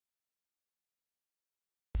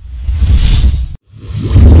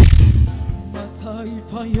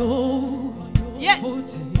Yes.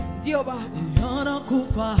 Ndio Baba.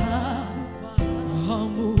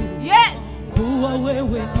 Yes. Kuwa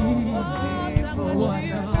wewe ni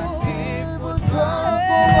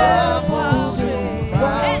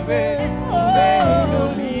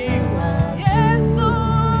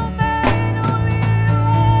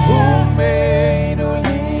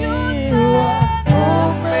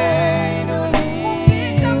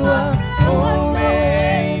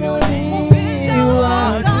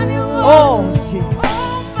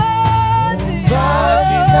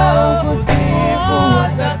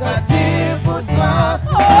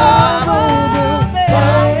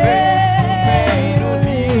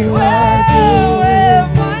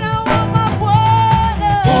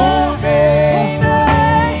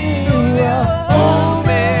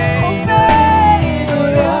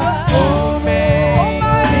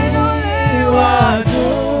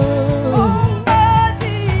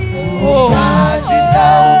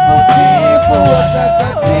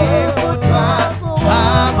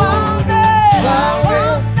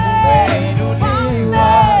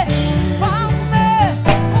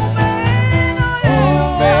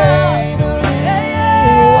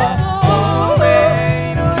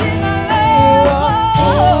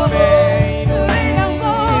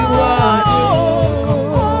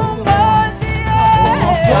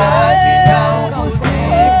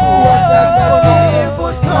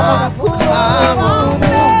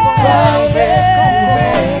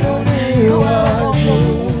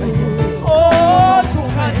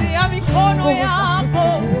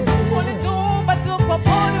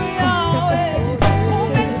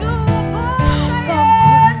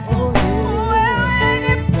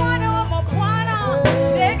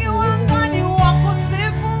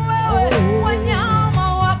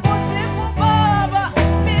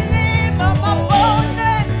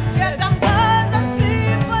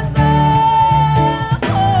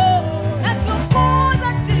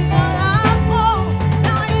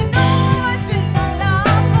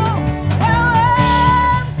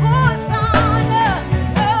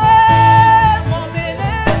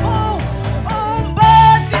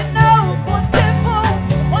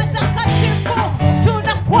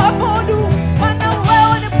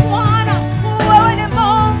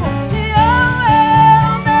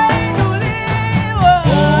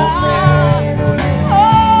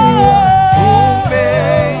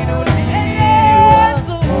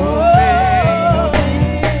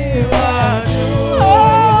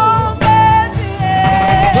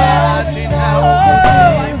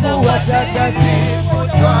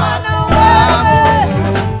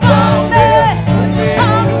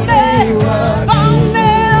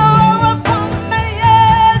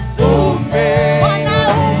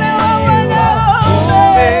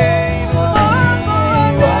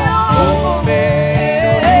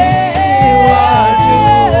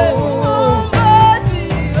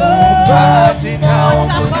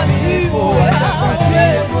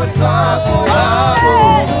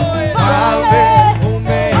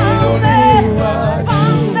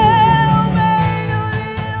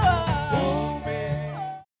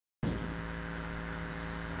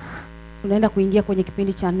Unaenda kuingia kwenye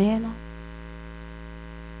kipindi cha neno.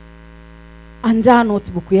 Andaa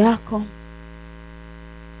notebook yako.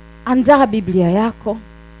 Andaa Biblia yako.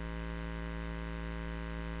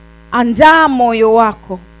 Andaa moyo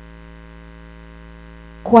wako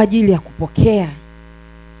kwa ajili ya kupokea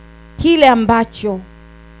kile ambacho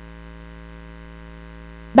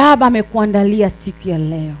Baba amekuandalia siku ya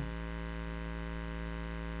leo.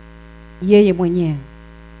 Yeye mwenyewe.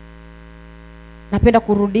 Napenda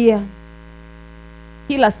kurudia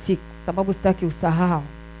kila siku sababu sitaki usahau.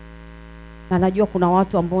 Na najua kuna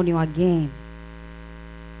watu ambao ni wageni.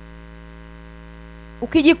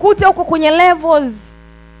 Ukijikuta huko kwenye levels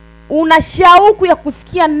una shauku ya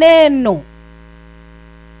kusikia neno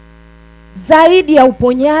zaidi ya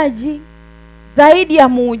uponyaji, zaidi ya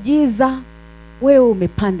muujiza, wewe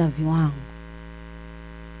umepanda viwango.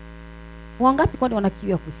 Wangapi kwani wana kiu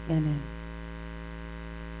ya kusikia neno?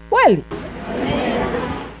 Kweli?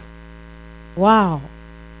 Wow.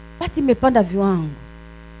 Basi imepanda viwango.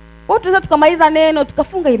 Kwa tunaweza tukamaliza neno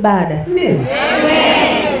tukafunga ibada, si ndio?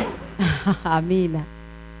 Amen. Amina.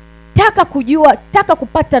 Taka kujua, taka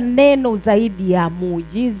kupata neno zaidi ya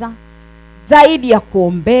muujiza, zaidi ya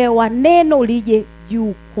kuombewa, neno lije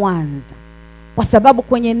juu kwanza. Kwa sababu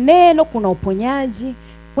kwenye neno kuna uponyaji,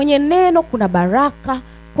 kwenye neno kuna baraka,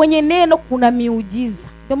 kwenye neno kuna miujiza.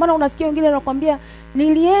 Ndio maana unasikia wengine wanakuambia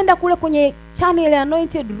nilienda kule kwenye channel ya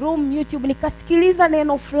Anointed Room YouTube nikasikiliza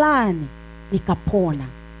neno fulani nikapona.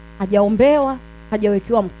 Hajaombewa,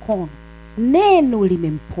 hajawekewa mkono. Neno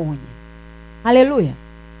limemponya. Haleluya.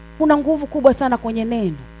 Kuna nguvu kubwa sana kwenye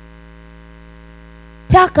neno.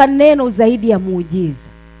 Taka neno zaidi ya muujiza.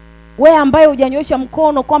 Wewe ambaye hujanyosha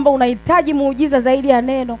mkono kwamba unahitaji muujiza zaidi ya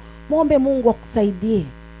neno, muombe Mungu akusaidie.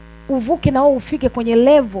 Uvuke na wewe ufike kwenye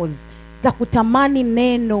levels za kutamani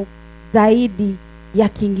neno zaidi ya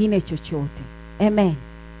kingine chochote. Amen.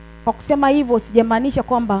 Kwa kusema hivyo sijamaanisha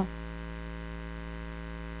kwamba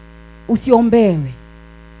usiombewe,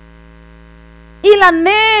 ila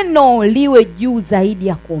neno liwe juu zaidi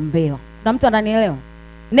ya kuombewa. Na mtu ananielewa?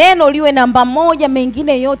 Neno liwe namba moja,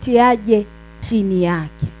 mengine yote yaje chini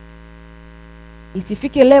yake.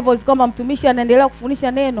 Isifike levels kwamba mtumishi anaendelea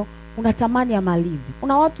kufundisha neno unatamani amalize.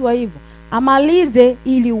 Kuna watu wa hivyo, amalize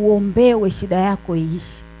ili uombewe shida yako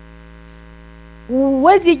iishi.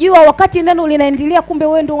 Uwezi jua wakati neno linaendelea, kumbe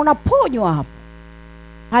wewe ndio unaponywa hapo.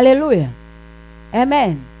 Haleluya.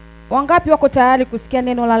 Amen. Wangapi wako tayari kusikia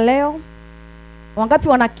neno la leo? Wangapi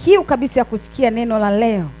wana kiu kabisa ya kusikia neno la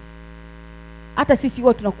leo? Hata sisi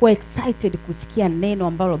wote tunakuwa excited kusikia neno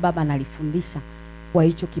ambalo Baba analifundisha kwa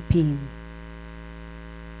hicho kipindi.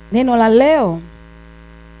 Neno la leo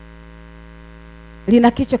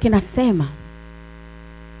lina kichwa kinasema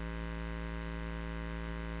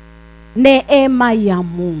Neema ya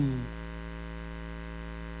Mungu.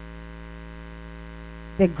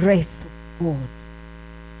 The grace of God.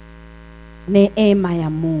 Neema ya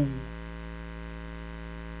Mungu.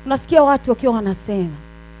 Tunasikia watu wakiwa wanasema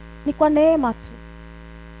ni kwa neema tu,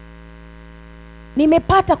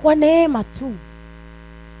 nimepata kwa neema tu,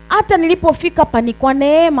 hata nilipofika hapa ni kwa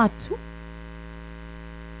neema tu,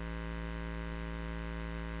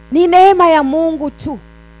 ni neema ya Mungu tu.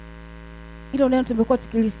 Hilo neno tumekuwa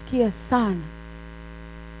tukilisikia sana.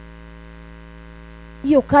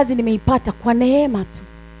 Hiyo kazi nimeipata kwa neema tu,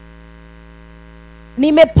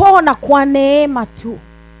 nimepona kwa neema tu,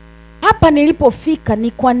 hapa nilipofika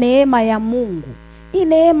ni kwa neema ya Mungu. Hii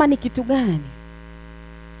neema ni kitu gani?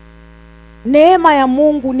 Neema ya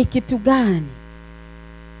Mungu ni kitu gani?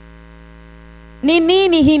 Ni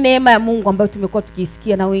nini hii neema ya Mungu ambayo tumekuwa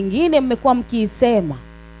tukisikia na wengine mmekuwa mkiisema?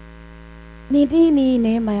 Ni nini hii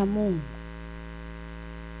neema ya Mungu?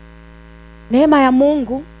 Neema ya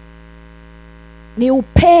Mungu ni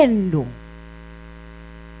upendo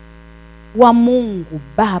wa Mungu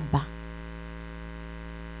Baba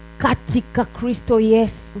katika Kristo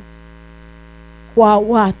Yesu kwa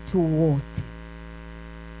watu wote.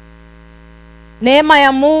 Neema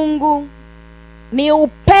ya Mungu ni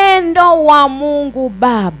upendo wa Mungu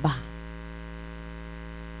Baba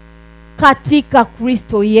katika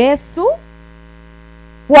Kristo Yesu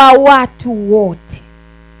kwa watu wote.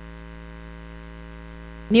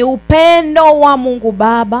 Ni upendo wa Mungu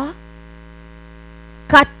Baba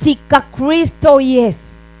katika Kristo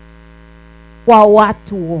Yesu kwa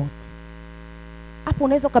watu wote. Hapo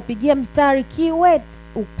unaweza kupigia mstari keywords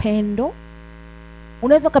upendo.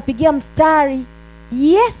 Unaweza kupigia mstari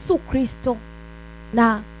Yesu Kristo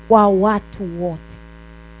na kwa watu wote.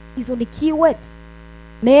 Hizo ni keywords.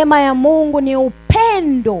 Neema ya Mungu ni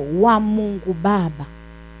upendo wa Mungu Baba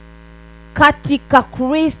katika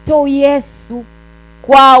Kristo Yesu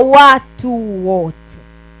kwa watu wote.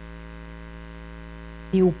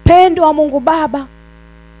 Ni upendo wa Mungu Baba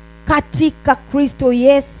katika Kristo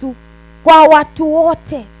Yesu kwa watu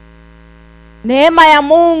wote. Neema ya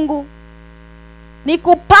Mungu ni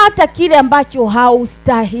kupata kile ambacho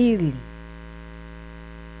haustahili.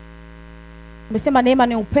 Nimesema neema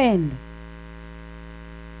ni upendo.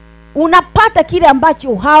 Unapata kile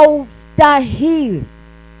ambacho haustahili.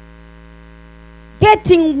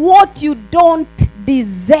 Getting what you don't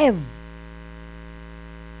deserve.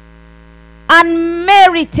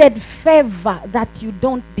 Unmerited favor that you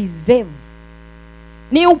don't deserve.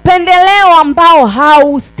 Ni upendeleo ambao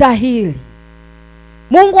haustahili.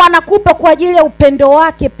 Mungu anakupa kwa ajili ya upendo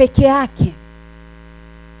wake peke yake,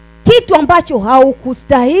 kitu ambacho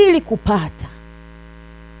haukustahili kupata.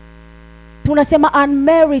 Tunasema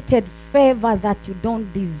unmerited favor that you don't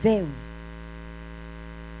deserve.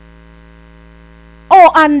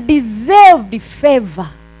 Or undeserved favor.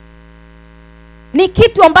 Ni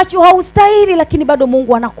kitu ambacho haustahili lakini bado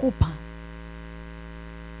Mungu anakupa.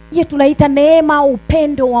 Hiyo tunaita neema,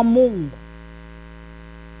 upendo wa Mungu.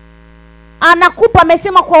 Anakupa,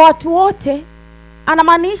 amesema kwa watu wote,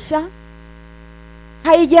 anamaanisha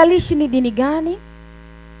haijalishi ni dini gani,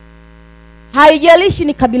 haijalishi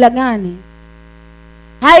ni kabila gani,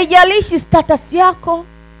 haijalishi status yako,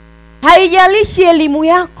 haijalishi elimu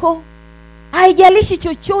yako, haijalishi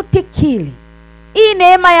chochote kile. Hii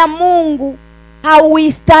neema ya Mungu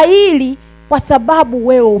hauistahili kwa sababu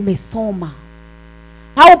wewe umesoma.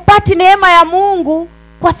 Haupati neema ya Mungu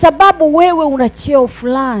kwa sababu wewe una cheo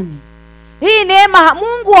fulani. Hii neema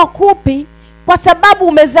Mungu hakupi kwa sababu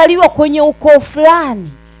umezaliwa kwenye ukoo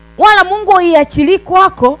fulani, wala Mungu haiachilii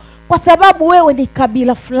kwako kwa sababu wewe ni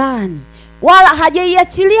kabila fulani, wala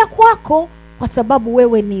hajaiachilia kwako kwa sababu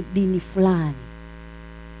wewe ni dini fulani.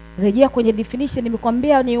 Rejea kwenye definition,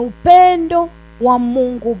 nimekwambia ni upendo wa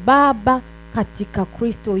Mungu Baba katika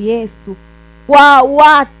Kristo Yesu kwa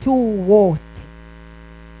watu wote.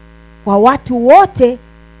 Kwa watu wote,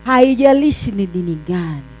 haijalishi ni dini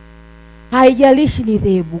gani, haijalishi ni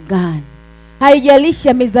dhehebu gani, haijalishi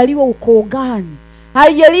amezaliwa ukoo gani,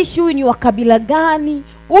 haijalishi huyu ni wa kabila gani,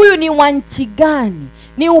 huyu ni wa nchi gani.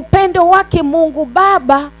 Ni upendo wake Mungu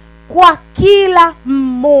Baba kwa kila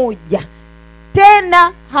mmoja,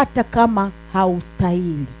 tena hata kama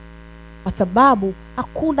haustahili, kwa sababu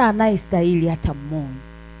hakuna anayestahili hata mmoja.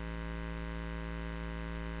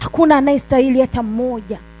 Hakuna anayestahili hata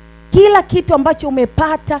mmoja. Kila kitu ambacho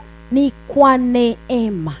umepata ni kwa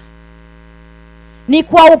neema, ni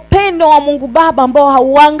kwa upendo wa Mungu Baba ambao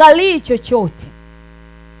hauangalii chochote.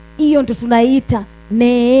 Hiyo ndio tunaita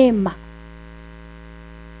neema.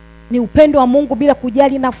 Ni upendo wa Mungu bila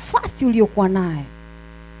kujali nafasi uliyokuwa nayo.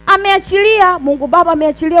 Ameachilia, Mungu Baba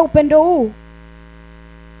ameachilia upendo huu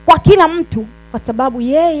kwa kila mtu kwa sababu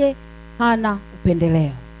yeye hana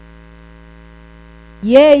upendeleo.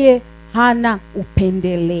 Yeye hana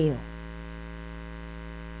upendeleo.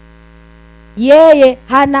 Yeye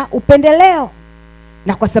hana upendeleo.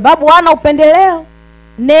 Na kwa sababu hana upendeleo,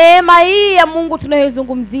 neema hii ya Mungu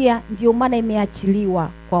tunayozungumzia ndio maana imeachiliwa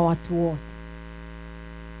kwa watu wote.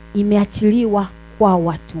 Imeachiliwa kwa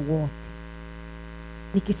watu wote.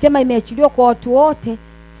 Nikisema imeachiliwa kwa watu wote,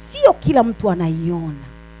 sio kila mtu anaiona.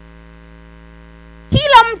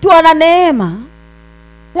 Kila mtu ana neema,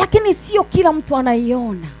 lakini sio kila mtu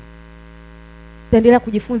anaiona. Tutaendelea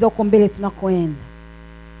kujifunza huko mbele tunakoenda.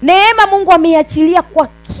 Neema Mungu ameiachilia kwa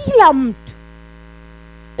kila mtu,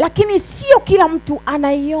 lakini sio kila mtu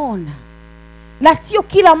anaiona, na sio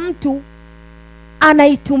kila mtu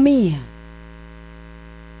anaitumia.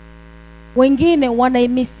 Wengine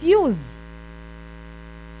wanaimisuse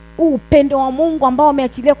upendo wa Mungu ambao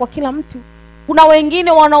ameachilia kwa kila mtu. Kuna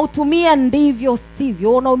wengine wanautumia ndivyo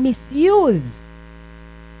sivyo, wanaumisuse.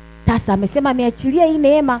 Sasa amesema ameachilia hii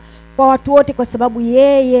neema kwa watu wote kwa sababu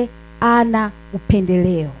yeye ana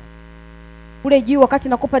upendeleo. Kule juu wakati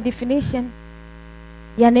nakupa definition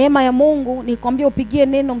ya neema ya Mungu, nikwambia upigie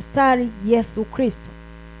neno mstari Yesu Kristo.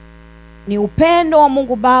 Ni upendo wa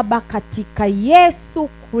Mungu Baba katika Yesu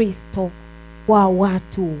Kristo kwa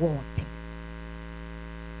watu wote.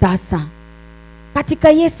 Sasa katika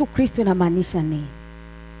Yesu Kristo inamaanisha nini?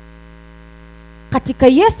 Katika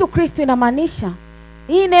Yesu Kristo inamaanisha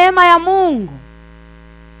hii neema ya Mungu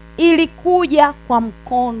ilikuja kwa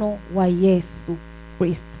mkono wa Yesu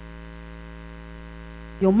Kristo.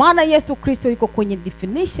 Ndio maana Yesu Kristo yuko kwenye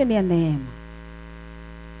definition ya neema.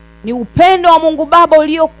 Ni upendo wa Mungu Baba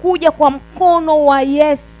uliokuja kwa mkono wa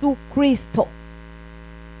Yesu Kristo.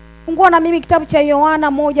 Fungua na mimi kitabu cha Yohana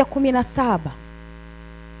 1:17.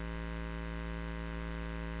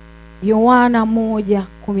 Yohana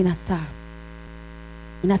 1:17.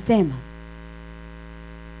 Inasema,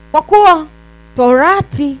 kwa kuwa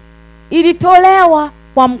Torati ilitolewa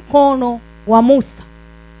kwa mkono wa Musa,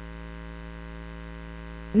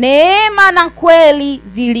 neema na kweli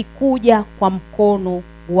zilikuja kwa mkono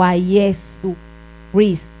wa Yesu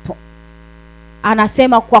Kristo.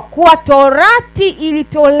 Anasema kwa kuwa Torati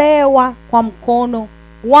ilitolewa kwa mkono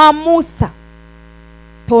wa Musa.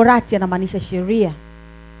 Torati anamaanisha sheria.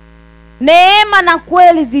 Neema na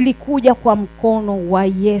kweli zilikuja kwa mkono wa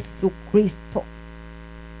Yesu Kristo.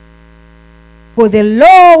 For the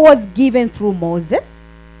law was given through Moses.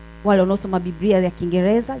 Wale wanaosoma Biblia ya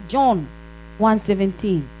Kiingereza, John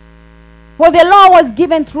 1:17. For the law was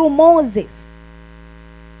given through Moses.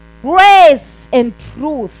 Grace and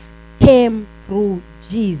truth came through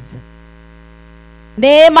Jesus.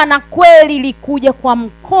 Neema na kweli ilikuja kwa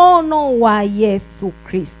mkono wa Yesu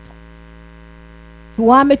Kristo.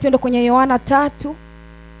 Tuame tuende kwenye Yohana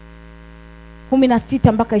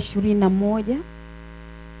 3:16 mpaka 21.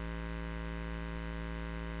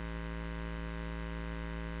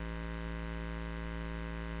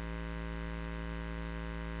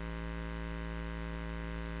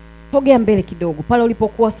 Sogea mbele kidogo. Pale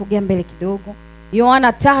ulipokuwa sogea mbele kidogo.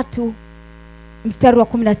 Yohana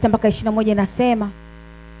 3:16 mpaka 21 inasema,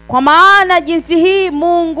 kwa maana jinsi hii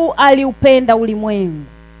Mungu aliupenda ulimwengu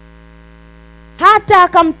hata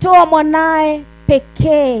akamtoa mwanae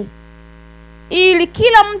pekee, ili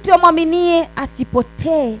kila mtu amwaminie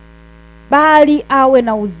asipotee, bali awe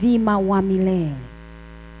na uzima wa milele.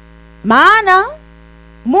 Maana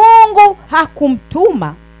Mungu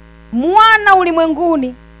hakumtuma mwana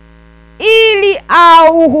ulimwenguni ili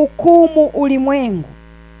auhukumu ulimwengu,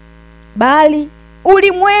 bali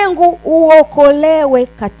ulimwengu uokolewe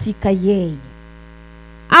katika yeye.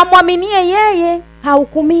 Amwaminie yeye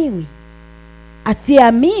hahukumiwi,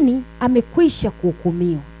 asiyeamini amekwisha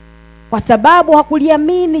kuhukumiwa, kwa sababu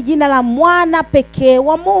hakuliamini jina la mwana pekee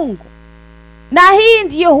wa Mungu. Na hii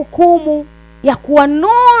ndiyo hukumu ya kuwa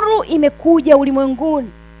nuru imekuja ulimwenguni,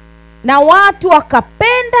 na watu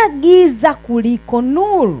wakapenda giza kuliko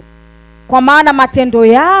nuru, kwa maana matendo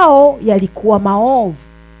yao yalikuwa maovu.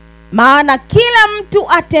 Maana kila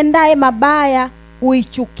mtu atendaye mabaya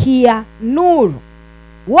huichukia nuru,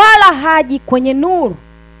 wala haji kwenye nuru,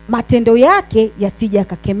 matendo yake yasije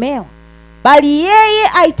yakakemewa. Bali yeye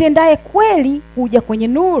aitendaye kweli huja kwenye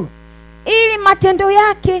nuru, ili matendo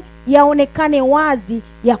yake yaonekane wazi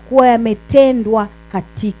ya kuwa yametendwa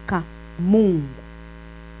katika Mungu.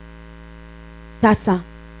 Sasa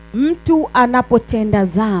mtu anapotenda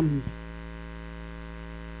dhambi,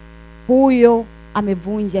 huyo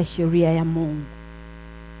amevunja sheria ya Mungu,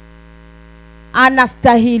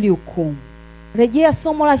 anastahili hukumu. Rejea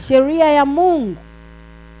somo la sheria ya Mungu.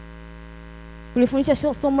 Tulifundisha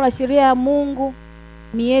somo la sheria ya Mungu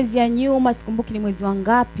miezi ya nyuma, sikumbuki ni mwezi wa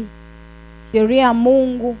ngapi. Sheria ya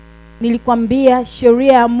Mungu, nilikwambia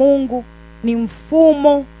sheria ya Mungu ni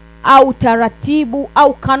mfumo au taratibu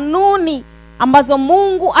au kanuni ambazo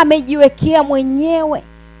Mungu amejiwekea mwenyewe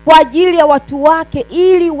kwa ajili ya watu wake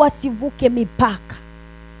ili wasivuke mipaka.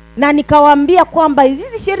 Na nikawaambia kwamba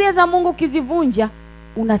hizi sheria za Mungu ukizivunja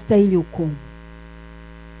unastahili hukumu.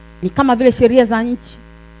 Ni kama vile sheria za nchi,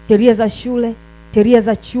 sheria za shule, sheria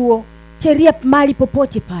za chuo, sheria mahali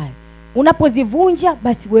popote pale. Unapozivunja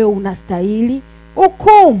basi wewe unastahili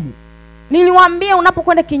hukumu. Niliwaambia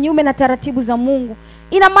unapokwenda kinyume na taratibu za Mungu,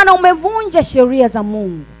 ina maana umevunja sheria za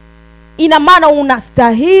Mungu. Ina maana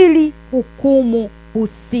unastahili hukumu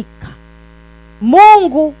husika.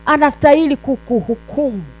 Mungu anastahili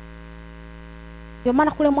kukuhukumu. Ndio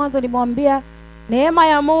maana kule mwanzo nimwambia neema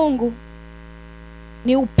ya Mungu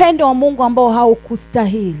ni upendo wa Mungu ambao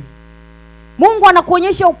haukustahili. Mungu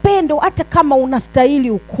anakuonyesha upendo hata kama unastahili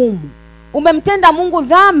hukumu. Umemtenda Mungu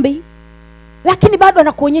dhambi, lakini bado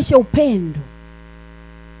anakuonyesha upendo.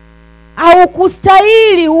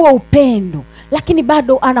 Haukustahili huo upendo, lakini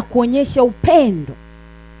bado anakuonyesha upendo.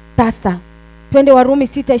 Sasa twende Warumi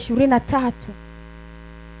 6:23.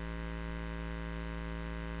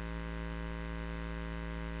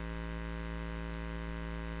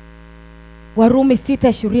 Warumi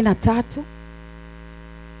 6:23.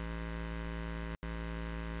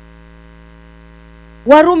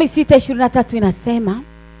 Warumi 6:23 inasema,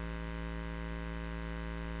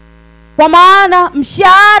 kwa maana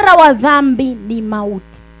mshahara wa dhambi ni mauti,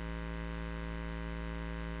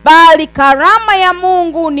 bali karama ya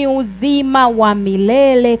Mungu ni uzima wa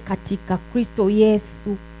milele katika Kristo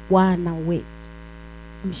Yesu Bwana wetu.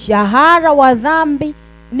 Mshahara wa dhambi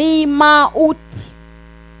ni mauti.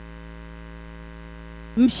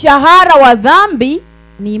 Mshahara wa dhambi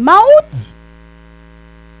ni mauti.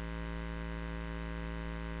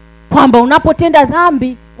 Kwamba unapotenda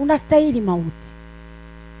dhambi unastahili mauti.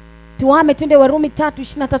 Tuame twende Warumi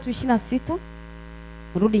 3:23-26.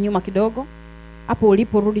 Rudi nyuma kidogo. Hapo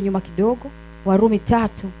ulipo rudi nyuma kidogo. Warumi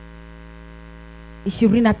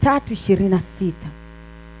 3:23-26.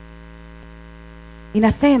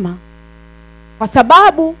 Inasema, kwa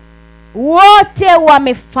sababu wote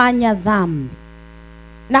wamefanya dhambi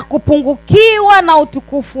na kupungukiwa na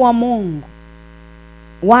utukufu wa Mungu,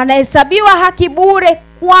 wanahesabiwa haki bure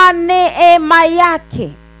kwa neema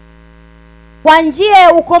yake, kwa njia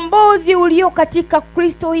ya ukombozi ulio katika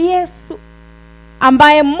Kristo Yesu,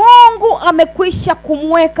 ambaye Mungu amekwisha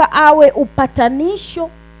kumweka awe upatanisho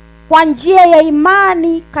kwa njia ya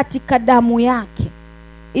imani katika damu yake,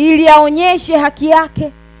 ili aonyeshe haki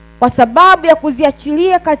yake kwa sababu ya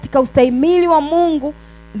kuziachilia katika ustahimili wa Mungu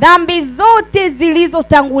dhambi zote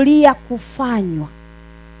zilizotangulia kufanywa,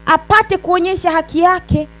 apate kuonyesha haki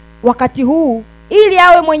yake wakati huu, ili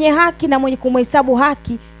awe mwenye haki na mwenye kumhesabu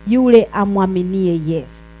haki yule amwaminie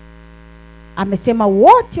Yesu. Amesema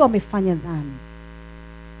wote wamefanya dhambi.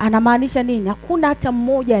 Anamaanisha nini? Hakuna hata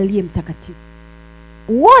mmoja aliye mtakatifu.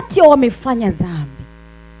 Wote wamefanya dhambi.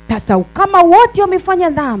 Sasa kama wote wamefanya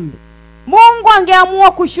dhambi, Mungu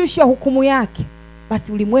angeamua kushusha hukumu yake,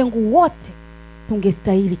 basi ulimwengu wote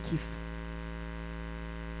tungestahili kifo.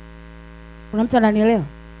 Kuna mtu ananielewa?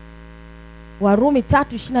 Warumi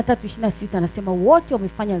 3:23-26 anasema wote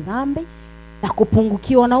wamefanya dhambi na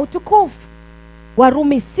kupungukiwa na utukufu.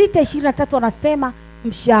 Warumi 6:23 anasema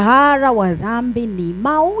mshahara wa dhambi ni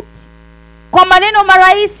mauti, Kwa maneno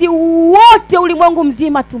marahisi, wote ulimwengu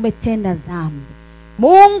mzima tumetenda dhambi.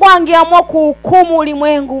 Mungu angeamua kuhukumu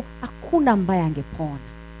ulimwengu, hakuna ambaye angepona.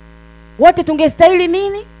 Wote tungestahili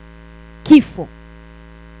nini? Kifo.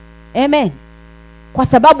 Amen. Kwa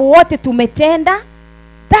sababu wote tumetenda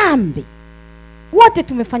dhambi. Wote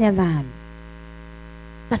tumefanya dhambi.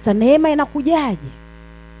 Sasa neema inakujaje?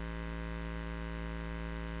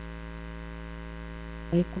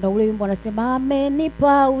 Kuna ule wimbo anasema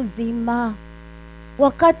amenipa uzima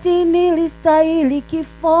wakati nilistahili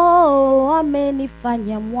kifo,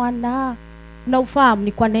 amenifanya mwana. Na ufahamu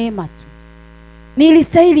ni kwa neema tu.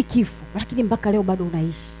 Nilistahili kifo, lakini mpaka leo bado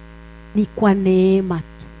unaishi. Ni kwa neema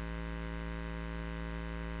tu.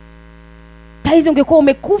 Taizi ungekuwa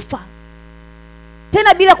umekufa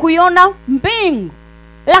tena bila kuiona mbingu,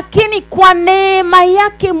 lakini kwa neema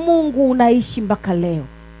yake Mungu unaishi mpaka leo.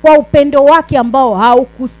 Kwa upendo wake ambao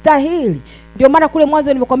haukustahili. Ndio maana kule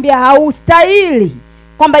mwanzo nimekwambia haustahili.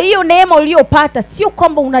 Kwamba hiyo neema uliyopata sio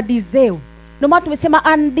kwamba una deserve. Ndio maana tumesema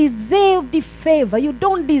undeserved favor. You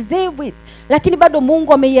don't deserve it. Lakini bado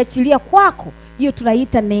Mungu ameiachilia kwako. Hiyo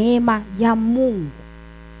tunaita neema ya Mungu.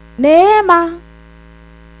 Neema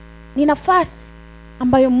ni nafasi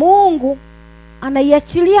ambayo Mungu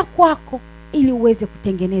anaiachilia kwako ili uweze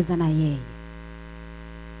kutengeneza na yeye.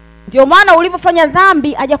 Ndio maana ulipofanya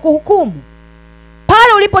dhambi hajakuhukumu.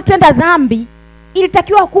 Pale ulipotenda dhambi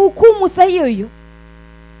ilitakiwa kuhukumu saa hiyo hiyo.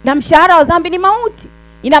 Na mshahara wa dhambi ni mauti.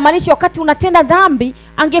 Inamaanisha wakati unatenda dhambi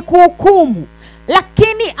angekuhukumu,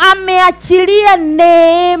 lakini ameachilia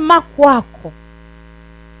neema kwako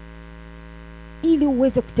ili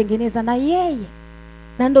uweze kutengeneza na yeye.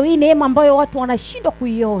 Na ndio hii neema ambayo watu wanashindwa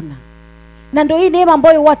kuiona. Na ndio hii neema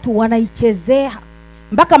ambayo watu wanaichezea.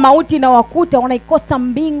 Mpaka mauti na wakuta wanaikosa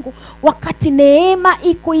mbingu, wakati neema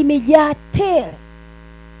iko imejaa tele.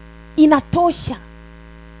 Inatosha.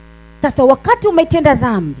 Sasa wakati umetenda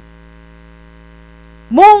dhambi,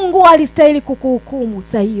 Mungu alistahili kukuhukumu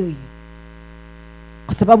saa hiyo hiyo.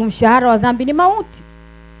 Kwa sababu mshahara wa dhambi ni mauti.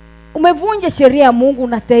 Umevunja sheria ya Mungu,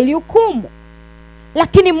 unastahili hukumu.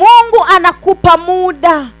 Lakini Mungu anakupa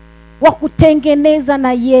muda wa kutengeneza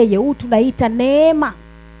na yeye. Huu tunaita neema.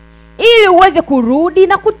 Ili uweze kurudi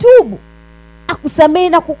na kutubu. Akusamehe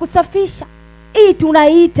na kukusafisha. Hii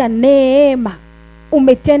tunaita neema.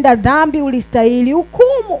 Umetenda dhambi, ulistahili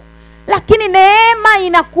hukumu. Lakini neema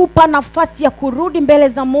inakupa nafasi ya kurudi mbele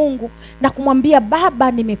za Mungu na kumwambia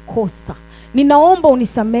Baba, nimekosa. Ninaomba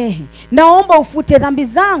unisamehe. Naomba ufute dhambi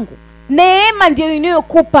zangu. Neema ndio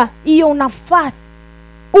inayokupa hiyo nafasi.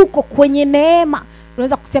 Uko kwenye neema.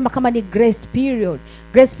 Tunaweza kusema kama ni grace period.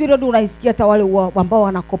 Grace period unaisikia hata wale ambao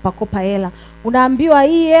wanakopa hela. Unaambiwa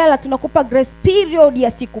hii hela tunakupa grace period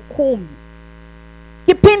ya siku 10.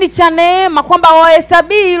 Kipindi cha neema, kwamba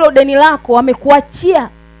wahesabii hilo deni lako, wamekuachia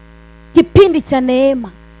kipindi cha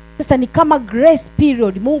neema. Sasa ni kama grace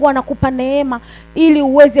period. Mungu anakupa neema ili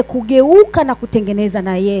uweze kugeuka na kutengeneza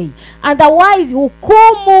na yeye. Otherwise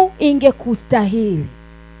hukumu ingekustahili.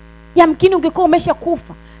 Yamkini ungekuwa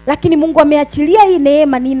umeshakufa. Lakini Mungu ameachilia hii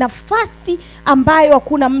neema. Ni nafasi ambayo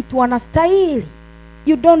hakuna mtu anastahili.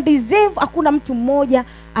 You don't deserve. Hakuna mtu mmoja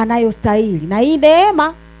anayostahili. Na hii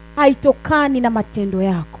neema haitokani na matendo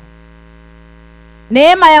yako.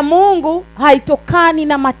 Neema ya Mungu haitokani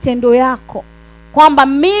na matendo yako. Kwamba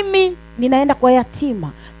mimi ninaenda kwa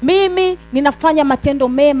yatima, mimi ninafanya matendo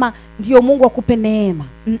mema ndio Mungu akupe neema.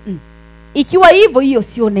 Ikiwa hivyo, hiyo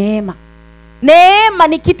sio neema. Neema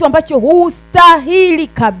ni kitu ambacho hustahili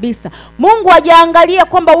kabisa. Mungu hajaangalia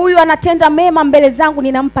kwamba huyu anatenda mema mbele zangu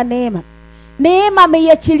ninampa neema. Neema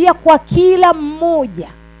ameiachilia kwa kila mmoja.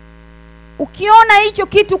 Ukiona hicho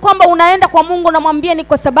kitu kwamba unaenda kwa Mungu na mwambie ni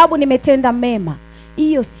kwa sababu nimetenda mema,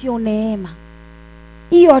 hiyo sio neema.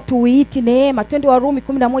 Hiyo hatuiiti neema. Twende Warumi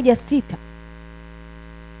 11:6.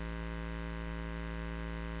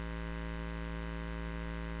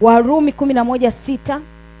 Warumi 11:6.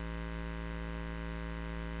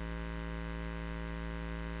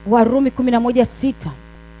 Warumi 11:6.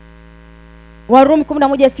 Warumi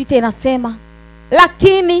 11:6 inasema,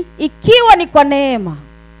 lakini ikiwa ni kwa neema,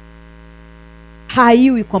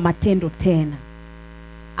 haiwi kwa matendo tena.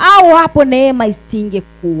 Au hapo neema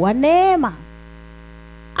isingekuwa neema.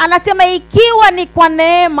 Anasema ikiwa ni kwa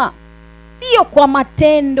neema, sio kwa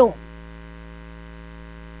matendo.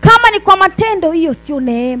 Kama ni kwa matendo, hiyo sio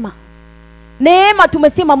neema. Neema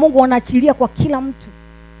tumesema Mungu anaachilia kwa kila mtu.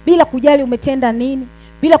 Bila kujali umetenda nini,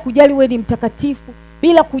 bila kujali wewe ni mtakatifu,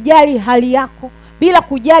 bila kujali hali yako, bila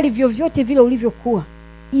kujali vyovyote vile ulivyokuwa.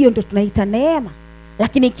 Hiyo ndio tunaita neema.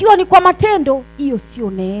 Lakini ikiwa ni kwa matendo, hiyo sio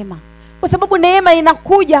neema. Kwa sababu neema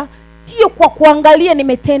inakuja sio kwa kuangalia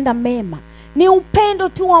nimetenda mema. Ni upendo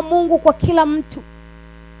tu wa Mungu kwa kila mtu.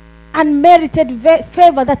 Unmerited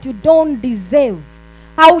favor that you don't deserve.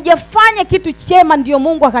 Haujafanya kitu chema ndio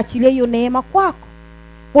Mungu akaachilia hiyo neema kwako.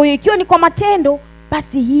 Kwa hiyo ikiwa ni kwa matendo,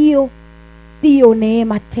 basi hiyo sio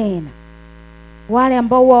neema tena. Wale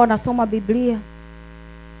ambao huwa wanasoma Biblia,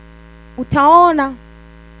 utaona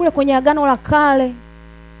kule kwenye Agano la Kale,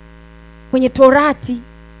 kwenye Torati,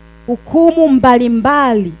 hukumu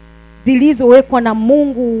mbalimbali zilizowekwa na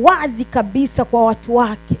Mungu wazi kabisa kwa watu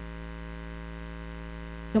wake.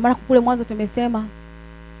 Ndio maana kule mwanzo tumesema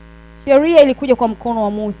sheria ilikuja kwa mkono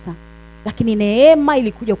wa Musa, lakini neema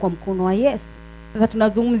ilikuja kwa mkono wa Yesu. Sasa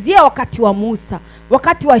tunazungumzia wakati wa Musa,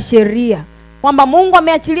 wakati wa sheria, kwamba Mungu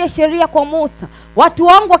ameachilia sheria kwa Musa. Watu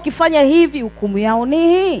wangu wakifanya hivi, hukumu yao ni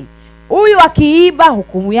hii. Huyu akiiba,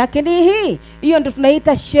 hukumu yake ni hii. Hiyo ndio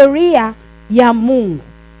tunaita sheria ya Mungu.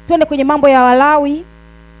 Twende kwenye Mambo ya Walawi.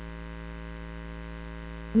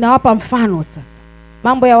 Nawapa mfano sasa.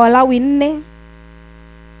 Mambo ya Walawi 4,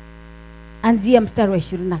 anzia mstari wa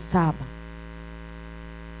 27.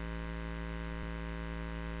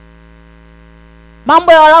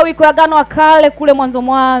 Mambo ya Walawi kwa Agano la Kale kule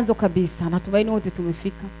mwanzo kabisa. Natumaini wote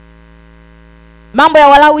tumefika. Mambo ya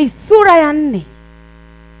Walawi sura ya 4,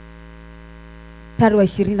 mstari wa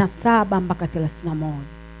 27 mpaka 31.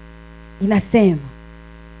 Inasema,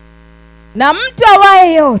 na mtu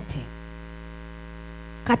awaye yote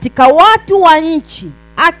katika watu wa nchi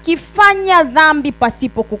akifanya dhambi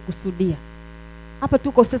pasipo kukusudia. Hapa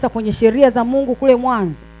tuko sasa kwenye sheria za Mungu kule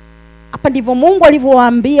mwanzo. Hapa ndivyo Mungu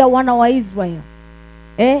alivyowaambia wana wa Israeli.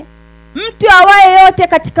 Mtu awaye yote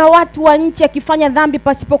katika watu wa nchi akifanya dhambi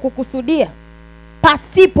pasipo kukusudia.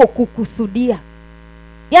 Pasipo kukusudia.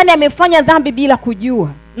 Yaani amefanya dhambi bila kujua.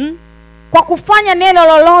 Kwa kufanya neno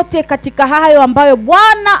lolote katika hayo ambayo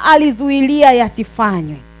Bwana alizuilia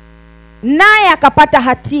yasifanywe, naye akapata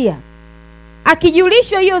hatia,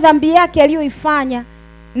 akijulishwa hiyo dhambi yake aliyoifanya,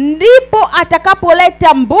 ndipo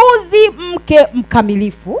atakapoleta mbuzi mke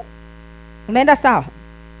mkamilifu. Unaenda sawa?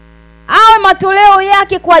 Awe matoleo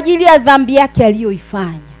yake kwa ajili ya dhambi yake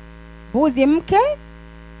aliyoifanya. Mbuzi mke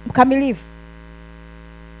mkamilifu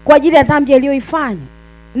kwa ajili ya dhambi aliyoifanya.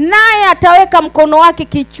 Naye ataweka mkono wake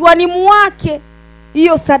kichwani mwake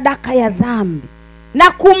hiyo sadaka ya dhambi,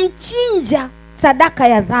 na kumchinja sadaka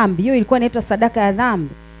ya dhambi. Hiyo ilikuwa inaitwa sadaka ya dhambi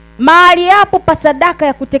mahali hapo pa sadaka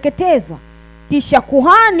ya kuteketezwa. Kisha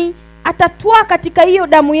kuhani atatwaa katika hiyo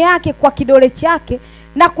damu yake kwa kidole chake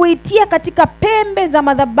na kuitia katika pembe za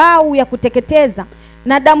madhabahu ya kuteketeza,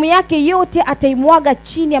 na damu yake yote ataimwaga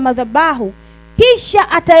chini ya madhabahu. Kisha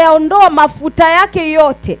atayaondoa mafuta yake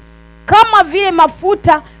yote kama vile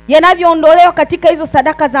mafuta yanavyoondolewa katika hizo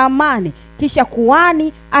sadaka za amani. Kisha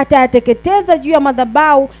kuhani atayateketeza juu ya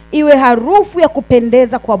madhabahu iwe harufu ya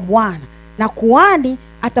kupendeza kwa Bwana, na kuhani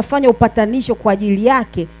atafanya upatanisho kwa ajili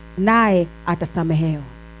yake, naye atasamehewa.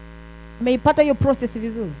 Umeipata hiyo process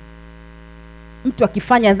vizuri? Mtu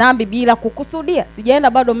akifanya dhambi bila kukusudia. Sijaenda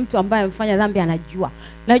bado mtu ambaye amefanya dhambi anajua.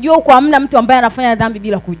 Najua huko hamna mtu ambaye anafanya dhambi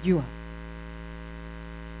bila kujua.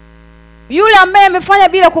 Yule ambaye amefanya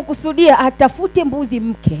bila kukusudia atafute mbuzi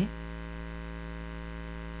mke.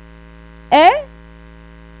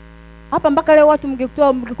 Hapa mpaka leo watu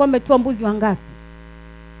mngekuwa mmetoa mbuzi wangapi?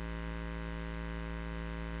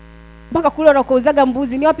 Mpaka kule wanakouzaga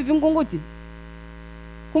mbuzi ni wapi Vingunguti?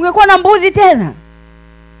 Kungekuwa na mbuzi tena.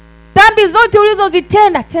 Dhambi zote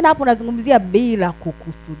ulizozitenda, tena hapo nazungumzia bila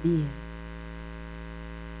kukusudia.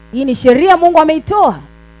 Hii ni sheria Mungu ameitoa.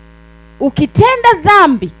 Ukitenda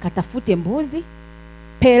dhambi, katafute mbuzi,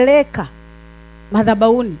 peleka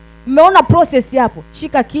madhabahuni. Mmeona process hapo?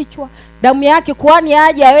 Shika kichwa, damu yake kuhani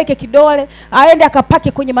aje aweke kidole, aende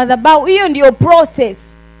akapake kwenye madhabahu. Hiyo ndio process.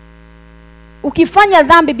 Ukifanya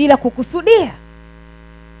dhambi bila kukusudia,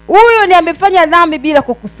 huyo ni amefanya dhambi bila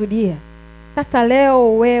kukusudia. Sasa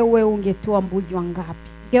leo wewe ungetoa mbuzi wangapi?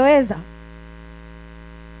 Ungeweza?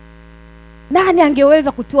 Nani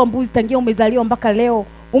angeweza kutoa mbuzi tangia umezaliwa mpaka leo?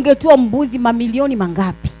 Ungetoa mbuzi mamilioni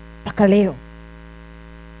mangapi mpaka leo?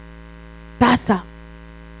 Sasa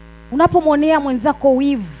unapomwonea mwenzako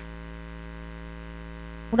wivu,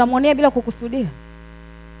 unamwonea bila kukusudia.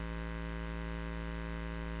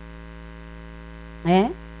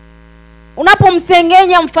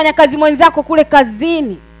 Unapomsengenya mfanyakazi mwenzako kule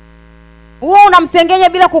kazini, huo unamsengenya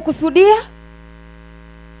bila kukusudia.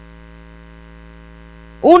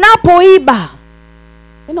 Unapoiba,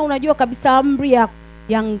 unajua kabisa amri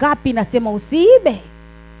ya ngapi nasema usiibe.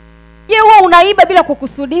 Je, huo unaiba bila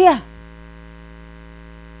kukusudia?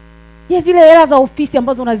 Je, zile hela za ofisi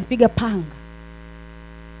ambazo unazipiga panga,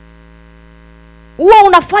 huo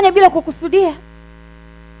unafanya bila kukusudia?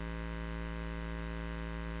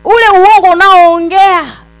 ule uongo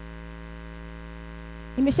unaoongea.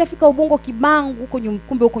 Nimeshafika Ubungo Kibangu huko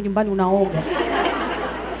kumbe huko nyumbani unaoga.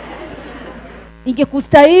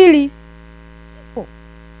 Ingekustahili.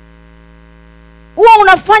 Huwa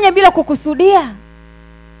unafanya bila kukusudia.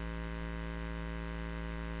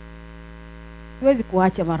 Siwezi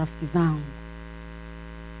kuacha marafiki zangu.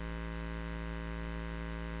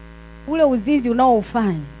 Ule uzizi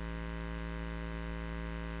unaoufanya.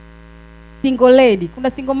 Single lady. Kuna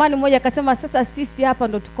single man mmoja akasema sasa sisi hapa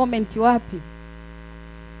ndo tu comment wapi?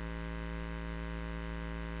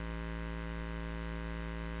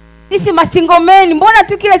 Sisi masingle men, mbona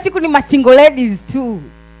tu kila siku ni masingle ladies tu?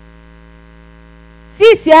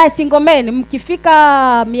 Sisi single men mkifika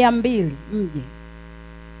 200 mje.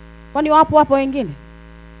 Kwani wapo wengine?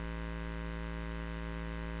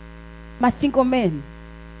 Masingle men.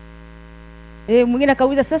 Mwingine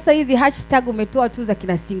akauliza sasa hizi hashtag umetoa tu za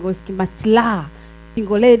kina singles kimasla,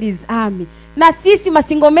 single ladies army. Na sisi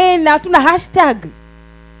masingle men hatuna hashtag.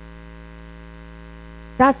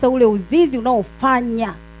 Sasa ule uzizi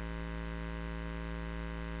unaofanya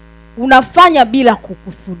unafanya bila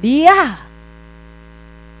kukusudia.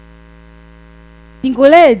 Single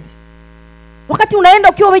lady, wakati unaenda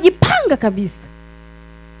ukiwa umejipanga kabisa.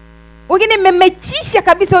 Wengine mmemechisha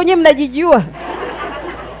kabisa, wenyewe mnajijua.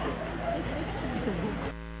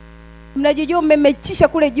 Mnajijua mmemechisha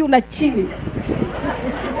kule juu na chini.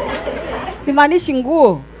 Simaanishi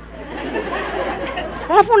nguo.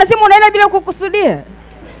 Alafu unasema unaenda bila kukusudia.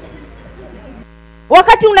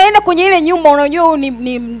 Wakati unaenda kwenye ile nyumba unajua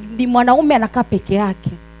ni mwanaume anakaa peke yake.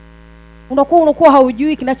 Unakuwa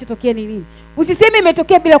haujui kinachotokea ni nini. Usiseme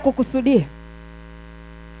imetokea bila kukusudia.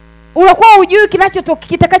 Unakuwa hujui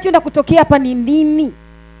kitakachoenda kutokea hapa ni nini.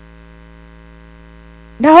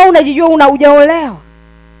 Na wewe unajijua hujaolewa.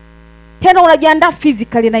 Tena unajiandaa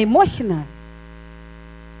physically na emotional.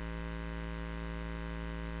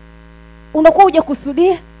 Unakuwa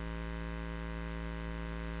hujakusudia.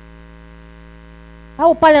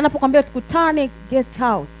 Au pale anapokuambia tukutane guest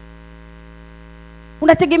house.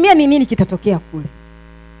 Unategemea ni nini kitatokea kule?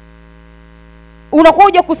 Unakuwa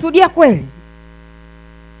hujakusudia kweli?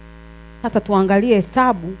 Sasa tuangalie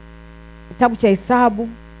Hesabu, kitabu cha Hesabu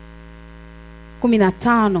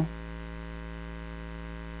 15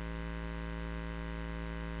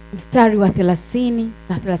 mstari wa 30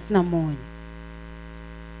 na 31.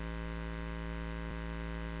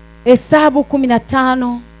 Hesabu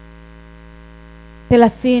 15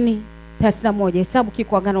 30 31. Hesabu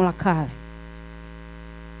kiko Agano la Kale.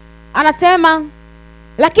 Anasema,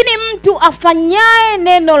 lakini mtu afanyaye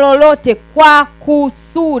neno lolote kwa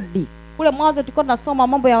kusudi. Kule mwanzo tulikuwa tunasoma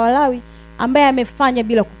mambo ya Walawi ambaye amefanya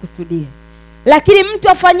bila kukusudia. Lakini mtu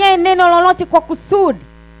afanyaye neno lolote kwa kusudi,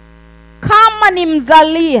 kama ni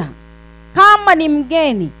mzalia, kama ni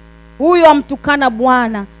mgeni, huyo amtukana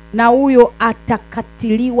Bwana, na huyo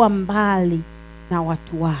atakatiliwa mbali na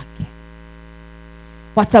watu wake.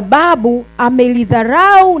 Kwa sababu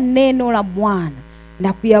amelidharau neno la Bwana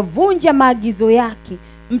na kuyavunja maagizo yake,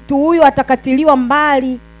 mtu huyo atakatiliwa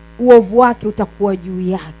mbali, uovu wake utakuwa juu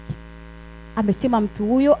yake. Amesema mtu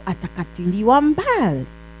huyo atakatiliwa mbali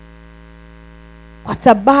kwa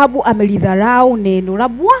sababu amelidharau neno la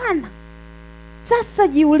Bwana. Sasa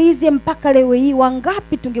jiulize, mpaka leo hii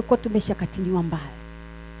wangapi tungekuwa tumeshakatiliwa mbali?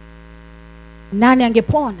 Nani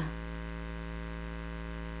angepona?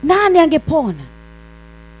 Nani angepona?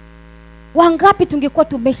 Wangapi tungekuwa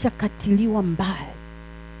tumeshakatiliwa mbali?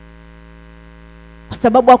 Kwa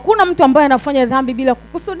sababu hakuna mtu ambaye anafanya dhambi bila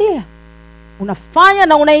kukusudia. Unafanya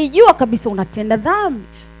na unaijua kabisa unatenda dhambi.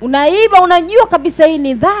 Unaiba unajua kabisa hii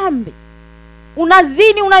ni dhambi.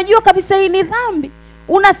 Unazini unajua kabisa hii ni dhambi.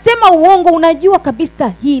 Unasema uongo unajua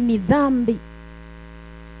kabisa hii ni dhambi.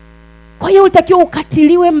 Kwa hiyo utakiwa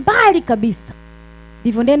ukatiliwe mbali kabisa.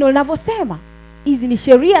 Ndivyo neno linavyosema. Hizi ni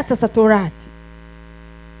sheria sasa, Torati.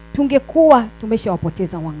 Tungekuwa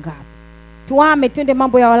tumeshawapoteza wangapi? Tuame twende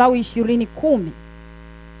Mambo ya Walawi 20:10.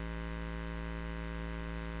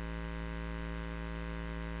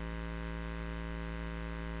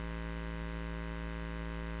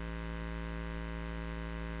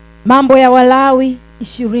 Mambo ya Walawi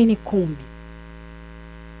 20:10.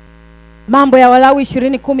 Mambo ya Walawi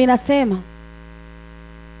 20:10 inasema,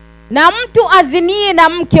 na mtu azinie na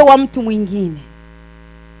mke wa mtu mwingine.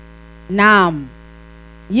 Naam,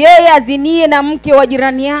 yeye azinie na mke wa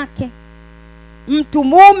jirani yake. Mtu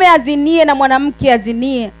mume azinie na mwanamke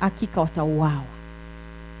azinie, hakika watauawa.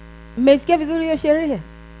 Mmesikia vizuri hiyo sheria?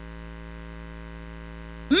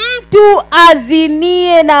 Mtu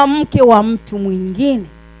azinie na mke wa mtu mwingine.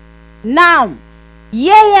 Naam,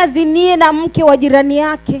 yeye azinie na mke wa jirani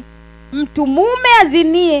yake. mtu mume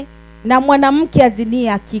azinie na mwanamke azinie,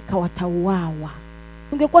 hakika watauawa.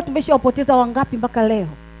 Tungekuwa tumeshawapoteza wangapi mpaka leo?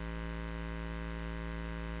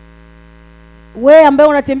 Wewe ambaye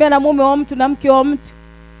unatembea na mume wa mtu na mke wa mtu,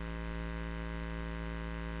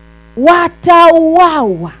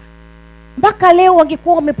 watauawa. Mpaka leo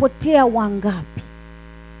wangekuwa wamepotea wangapi?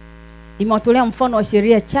 Nimewatolea mfano wa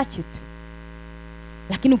sheria chache tu,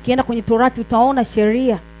 lakini ukienda kwenye Torati utaona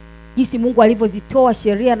sheria, jinsi Mungu alivyozitoa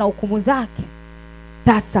sheria na hukumu zake.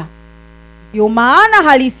 Sasa ndio maana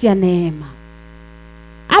halisi ya neema.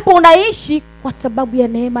 Hapo unaishi kwa sababu ya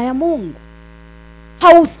neema ya Mungu.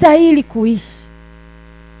 Haustahili kuishi,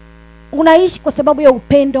 unaishi kwa sababu ya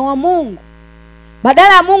upendo wa Mungu.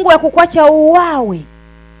 Badala ya Mungu ya kukuacha uwawe.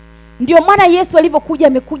 Ndio maana Yesu alivyokuja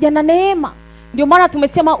amekuja na neema. Ndio maana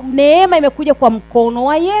tumesema neema imekuja kwa mkono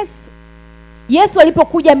wa Yesu. Yesu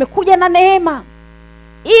alipokuja amekuja na neema,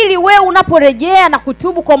 ili we unaporejea na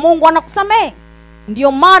kutubu kwa Mungu anakusamehe.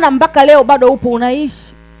 Ndio maana mpaka leo bado upo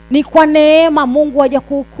unaishi, ni kwa neema. Mungu haja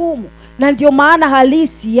kuhukumu. Na ndio maana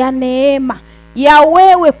halisi ya neema ya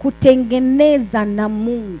wewe kutengeneza na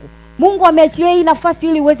Mungu. Mungu ameachilia hii nafasi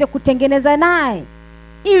ili uweze kutengeneza naye,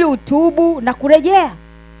 ili utubu na kurejea.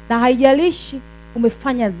 Na haijalishi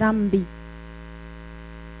umefanya dhambi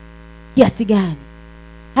kiasi gani,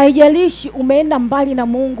 haijalishi umeenda mbali na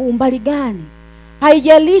Mungu umbali gani,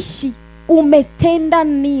 haijalishi umetenda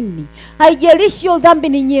nini, haijalishi hiyo dhambi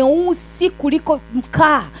ni nyeusi kuliko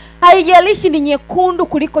mkaa, haijalishi ni nyekundu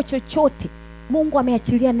kuliko chochote, Mungu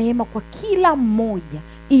ameachilia neema kwa kila mmoja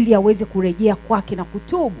ili aweze kurejea kwake na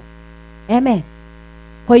kutubu. Amen.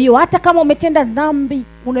 Kwa hiyo hata kama umetenda dhambi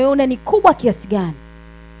unayoona ni kubwa kiasi gani,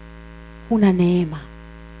 una neema.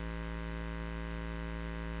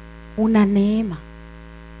 Una neema.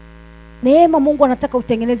 Neema Mungu anataka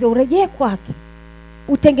utengeneze, urejee kwake.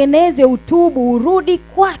 Utengeneze, utubu, urudi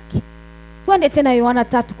kwake. Twende tena Yohana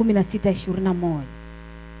 3:16-21.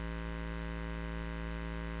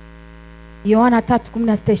 Yohana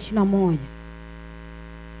 3:16-21.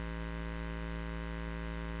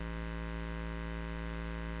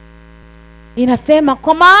 Inasema,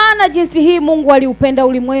 kwa maana jinsi hii Mungu aliupenda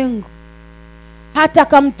ulimwengu hata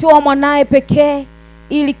akamtoa mwanae pekee,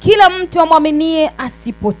 ili kila mtu amwaminie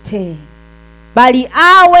asipotee, bali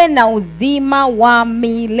awe na uzima wa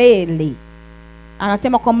milele.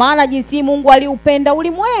 Anasema kwa maana jinsi hii Mungu aliupenda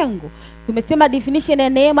ulimwengu. Tumesema definition ya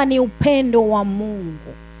neema ni upendo wa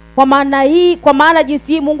Mungu. Kwa maana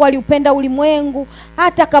jinsi hii Mungu aliupenda ulimwengu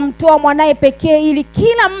hata akamtoa mwanae pekee, ili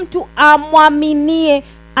kila mtu amwaminie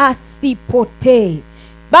asipotee,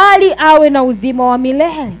 bali awe na uzima wa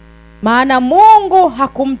milele. Maana Mungu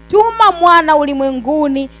hakumtuma mwana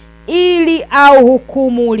ulimwenguni ili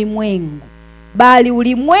auhukumu ulimwengu, bali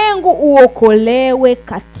ulimwengu uokolewe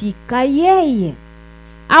katika yeye.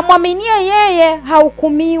 Amwaminie yeye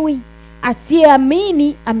hahukumiwi,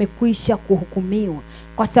 asiyeamini amekwisha kuhukumiwa,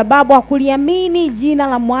 kwa sababu hakuliamini jina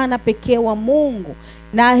la mwana pekee wa Mungu.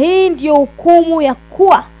 Na hii ndiyo hukumu ya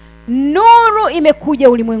kuwa nuru imekuja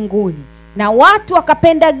ulimwenguni, na watu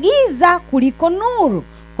wakapenda giza kuliko nuru,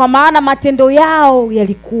 kwa maana matendo yao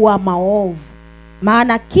yalikuwa maovu.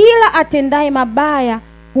 Maana kila atendaye mabaya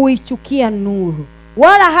huichukia nuru,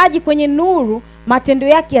 wala haji kwenye nuru matendo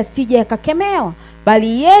yake yasije yakakemewa.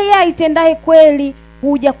 Bali yeye aitendaye kweli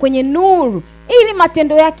huja kwenye nuru, ili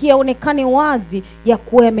matendo yake yaonekane wazi ya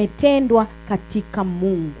kuwa yametendwa katika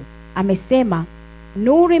Mungu. Amesema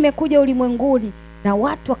nuru imekuja ulimwenguni, na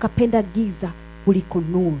watu wakapenda giza kuliko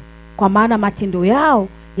nuru, kwa maana matendo yao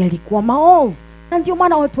yalikuwa maovu. Na ndio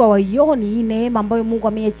maana watu hawaioni hii neema ambayo Mungu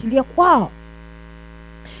ameiachilia kwao,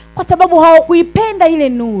 kwa sababu hawakuipenda ile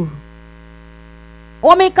nuru.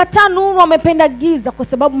 Wameikataa nuru, wamependa giza, kwa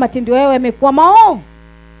sababu matendo yao yamekuwa maovu.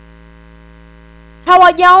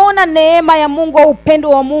 Hawajaona neema ya Mungu au upendo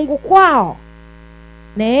wa Mungu kwao.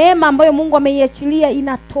 Neema ambayo Mungu ameiachilia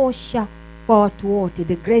inatosha kwa watu wote.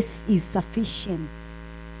 The grace is sufficient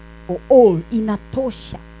for all.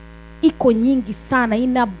 Inatosha, iko nyingi sana,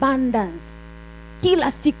 in abundance.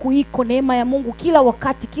 Kila siku iko neema ya Mungu, kila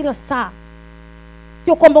wakati, kila saa.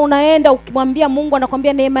 Sio kwamba unaenda ukimwambia Mungu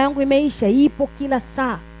anakwambia neema yangu imeisha. Ipo kila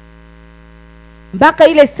saa, mpaka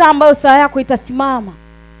ile saa ambayo saa yako itasimama,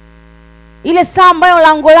 ile saa ambayo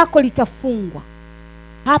lango lako litafungwa.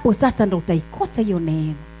 Hapo sasa ndo utaikosa hiyo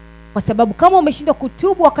neema, kwa sababu kama umeshindwa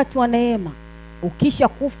kutubu wakati wa neema, ukisha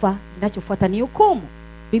kufa inachofuata ni hukumu.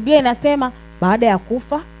 Biblia inasema baada ya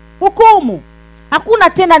kufa hukumu. Hakuna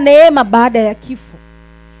tena neema baada ya kifo.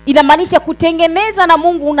 Inamaanisha kutengeneza na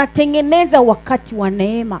Mungu unatengeneza wakati wa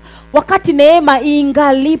neema, wakati neema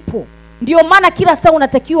ingalipo. Ndio maana kila saa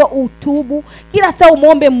unatakiwa utubu, kila saa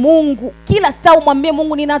umuombe Mungu, kila saa umwambie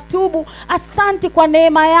Mungu, ninatubu, asante kwa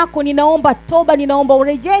neema yako, ninaomba toba, ninaomba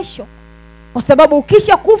urejesho. Kwa sababu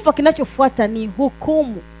ukisha kufa kinachofuata ni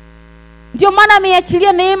hukumu. Ndio maana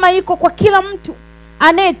ameachilia neema iko kwa kila mtu.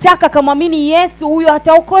 Anayetaka kumwamini Yesu, huyo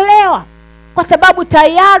ataokolewa. Kwa sababu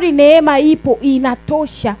tayari neema ipo,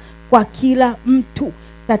 inatosha kwa kila mtu.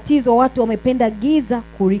 Tatizo watu wamependa giza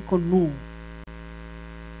kuliko nuru.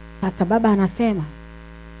 Sasa Baba anasema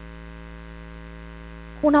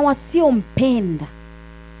kuna wasiompenda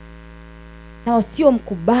na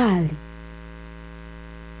wasiomkubali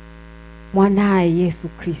mwanaye Yesu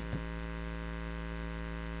Kristo.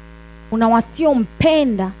 Kuna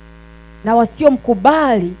wasiompenda na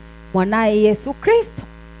wasiomkubali mwanaye Yesu Kristo.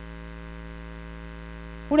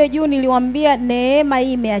 Kule juu niliwaambia neema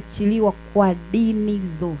hii imeachiliwa kwa dini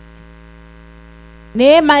zote.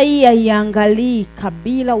 Neema hii haiangalii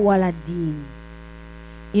kabila wala dini.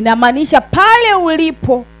 Inamaanisha pale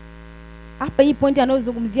ulipo, hapa hii pointi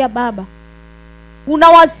anayozungumzia Baba, kuna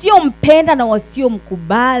wasiompenda na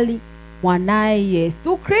wasiomkubali mwanaye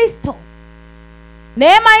Yesu Kristo.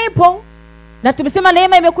 Neema ipo, na tumesema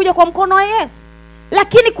neema imekuja kwa mkono wa Yesu.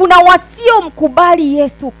 Lakini kuna wasiomkubali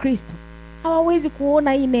Yesu Kristo. Hawawezi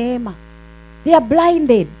kuona hii neema. They are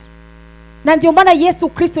blinded. Na ndio maana Yesu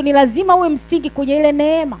Kristo ni lazima uwe msingi kwenye ile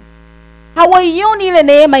neema. Hawaioni ile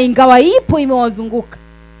neema ingawa ipo, imewazunguka.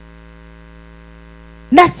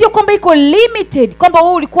 Na sio kwamba iko limited, kwamba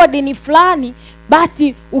wewe ulikuwa dini fulani,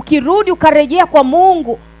 basi ukirudi ukarejea kwa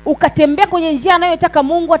Mungu, ukatembea kwenye njia anayotaka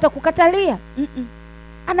Mungu atakukatalia.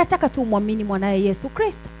 Anataka tu umwamini mwanaye Yesu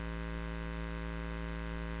Kristo.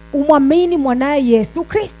 Umwamini mwanaye Yesu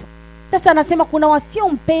Kristo. Sasa anasema kuna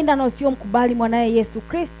wasiompenda na wasiomkubali mwanaye Yesu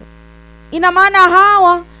Kristo. Ina maana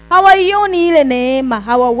hawa hawaioni ile neema,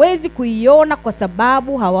 hawawezi kuiona kwa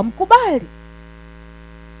sababu hawamkubali.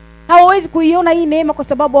 Hawawezi kuiona hii neema kwa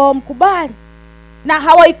sababu hawamkubali. Na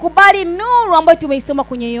hawaikubali nuru ambayo tumeisoma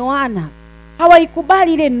kwenye Yohana.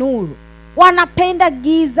 Hawaikubali ile nuru. Wanapenda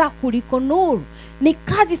giza kuliko nuru. Ni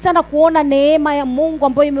kazi sana kuona neema ya Mungu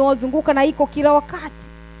ambayo imewazunguka na iko kila wakati.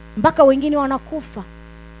 Mpaka wengine wanakufa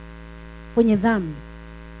kwenye dhambi,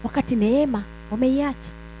 wakati neema wameiacha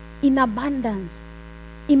in abundance,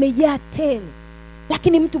 imejaa tele.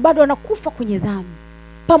 Lakini mtu bado anakufa kwenye dhambi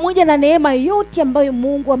pamoja na neema yote ambayo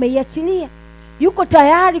Mungu ameiachilia. Yuko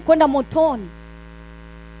tayari kwenda motoni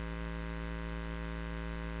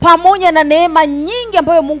pamoja na neema nyingi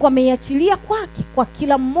ambayo Mungu ameiachilia kwake, kwa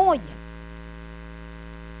kila mmoja.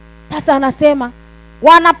 Sasa anasema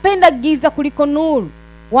wanapenda giza kuliko nuru.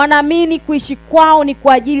 Wanaamini kuishi kwao ni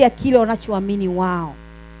kwa ajili ya kile wanachoamini wao.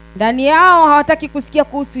 Ndani yao hawataki kusikia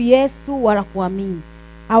kuhusu Yesu wala kuamini.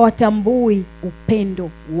 Hawatambui upendo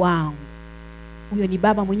wao. Huyo ni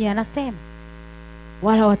Baba mwenyewe anasema.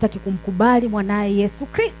 Wala hawataki kumkubali mwanaye Yesu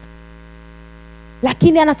Kristo.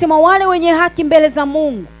 Lakini anasema wale wenye haki mbele za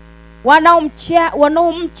Mungu,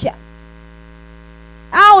 wanaomcha,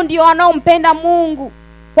 hao ndio wanaompenda Mungu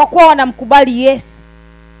kwa kuwa wanamkubali Yesu.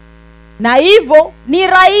 Na hivyo ni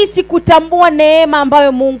rahisi kutambua neema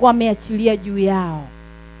ambayo Mungu ameachilia juu yao.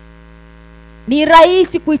 Ni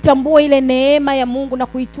rahisi kuitambua ile neema ya Mungu na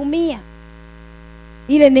kuitumia.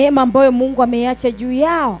 Ile neema ambayo Mungu ameiacha juu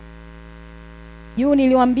yao. Juu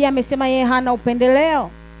niliwaambia amesema yeye hana upendeleo.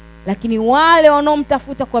 Lakini wale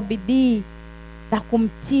wanaomtafuta kwa bidii na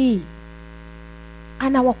kumtii,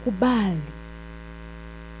 anawakubali.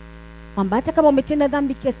 Kwamba hata kama umetenda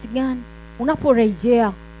dhambi kiasi gani,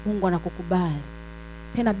 unaporejea Mungu anakukubali.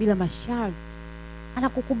 Tena bila masharti.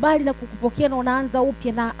 Anakukubali na kukupokea na unaanza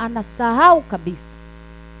upya na anasahau kabisa.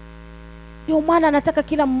 Ndio maana anataka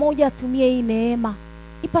kila mmoja atumie hii neema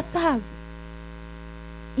ipasavyo.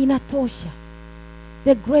 Inatosha.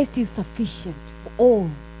 The grace is sufficient for all.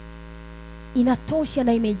 Inatosha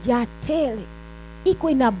na imejaa tele. Iko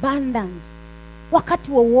in abundance.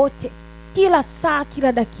 Wakati wowote, kila saa,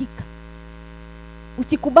 kila dakika.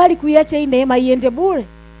 Usikubali kuiacha hii neema iende bure.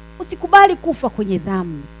 Usikubali kufa kwenye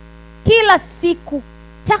dhambi. Kila siku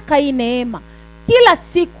taka hii neema. Kila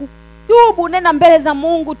siku tubu, nenda mbele za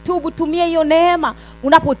Mungu, tubu, tumia hiyo neema.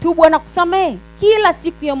 Unapotubu anakusamehe. Kila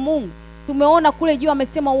siku ya Mungu. Tumeona kule juu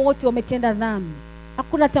amesema wote wametenda dhambi.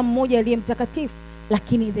 Hakuna hata mmoja aliye mtakatifu.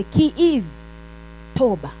 Lakini the key is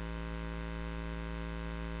toba.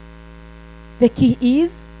 The key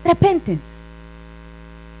is repentance.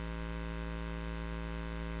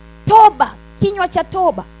 Toba, kinywa cha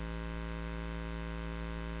toba.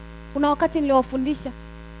 Kuna wakati niliwafundisha,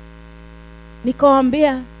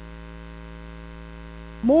 nikawaambia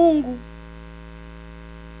Mungu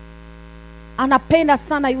anapenda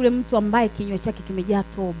sana yule mtu ambaye kinywa chake kimejaa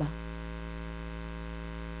toba.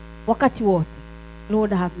 wakati wote,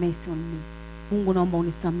 Lord have mercy on me. Mungu naomba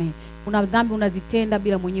unisamehe. Kuna dhambi unazitenda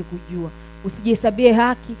bila mwenyewe kujua. Usijihesabie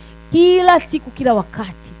haki kila siku kila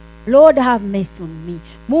wakati. Lord have mercy on me.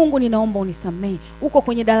 Mungu ninaomba unisamehe. Uko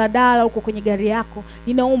kwenye daladala, uko kwenye gari yako,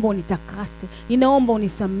 ninaomba unitakase. Ninaomba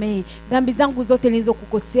unisamehe dhambi zangu zote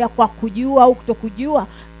nilizokukosea kwa kujua au kutokujua.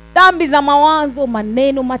 Dhambi za mawazo,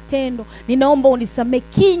 maneno, matendo, ninaomba unisamehe.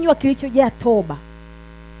 Kinywa kilichojaa toba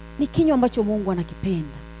ni kinywa ambacho Mungu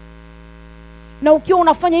anakipenda. Na ukiwa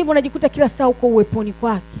unafanya hivyo unajikuta kila saa uko uweponi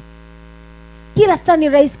kwake. Kila saa ni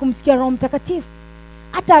rahisi kumsikia Roho Mtakatifu.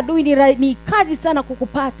 Hata adui ni kazi sana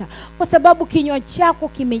kukupata, kwa sababu kinywa chako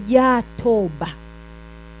kimejaa toba.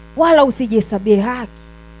 Wala usijihesabie haki.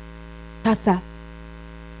 Sasa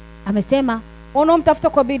amesema wanaomtafuta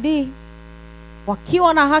kwa bidii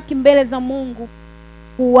wakiwa na haki mbele za Mungu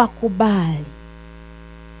huwakubali.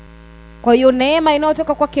 Kwa hiyo neema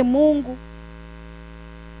inayotoka kwake Mungu,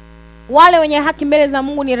 wale wenye haki mbele za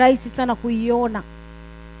Mungu ni rahisi sana kuiona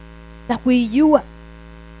na kuijua,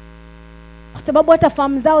 kwa sababu hata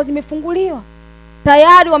fahamu zao zimefunguliwa.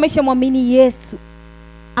 Tayari wameshamwamini Yesu,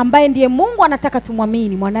 ambaye ndiye Mungu anataka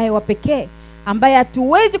tumwamini, mwanae wa pekee, ambaye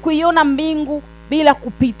hatuwezi kuiona mbingu bila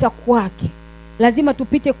kupita kwake. Lazima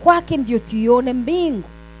tupite kwake ndio tuione mbingu.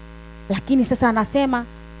 Lakini sasa anasema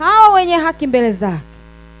hao wenye haki mbele zake,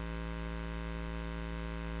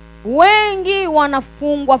 wengi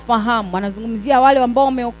wanafungwa fahamu. Anazungumzia wale ambao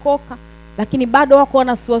wameokoka lakini bado wako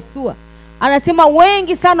wanasuasua. Anasema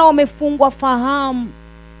wengi sana wamefungwa fahamu.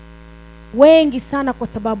 Wengi sana kwa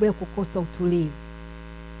sababu ya kukosa utulivu.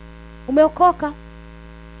 Umeokoka,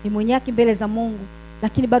 ni mwenye haki mbele za Mungu,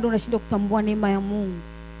 lakini bado unashindwa kutambua neema ya Mungu.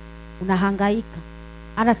 Unahangaika.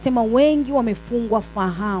 Anasema wengi wamefungwa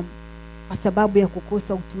fahamu kwa sababu ya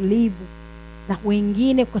kukosa utulivu, na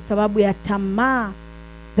wengine kwa sababu ya tamaa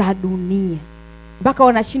za dunia, mpaka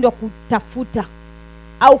wanashindwa kutafuta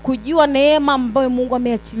au kujua neema ambayo Mungu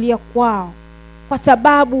ameachilia kwao, kwa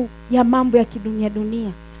sababu ya mambo ya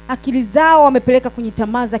kidunia. Akili zao wamepeleka kwenye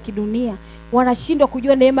tamaa za kidunia, wanashindwa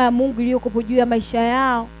kujua neema ya Mungu iliyokuwa juu ya maisha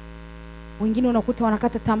yao. Wengine unakuta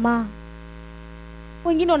wanakata tamaa,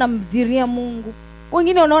 wengine wanamziria Mungu,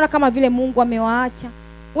 wengine wanaona kama vile Mungu amewaacha,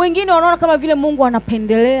 wengine wanaona kama vile Mungu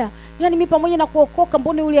anapendelea. Yaani mimi pamoja na kuokoka,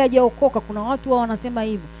 mbona yule hajaokoka? Kuna watu wao wanasema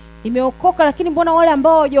hivyo. Nimeokoka lakini mbona wale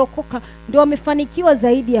ambao hawajaokoka ndio wamefanikiwa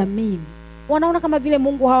zaidi ya mimi? Wanaona kama vile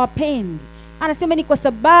Mungu hawapendi. Anasema ni kwa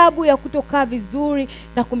sababu ya kutokaa vizuri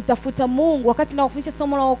na kumtafuta Mungu. Wakati nawafundisha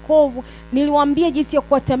somo la wokovu, niliwaambia jinsi ya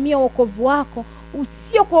kuatamia wokovu wako.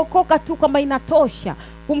 Usio kuokoka tu kwamba inatosha.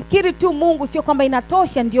 Kumkiri tu Mungu sio kwamba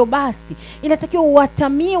inatosha ndio basi. Inatakiwa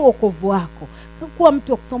uatamie wokovu wako. Kuwa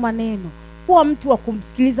mtu wa kusoma neno, kuwa mtu wa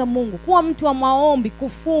kumsikiliza Mungu, kuwa mtu wa maombi,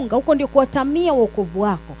 kufunga. Huko ndio kuatamia wokovu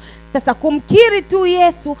wako. Sasa kumkiri tu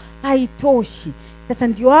Yesu haitoshi. Sasa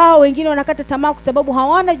ndio hao wengine wanakata tamaa kwa sababu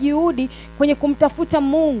hawana juhudi kwenye kumtafuta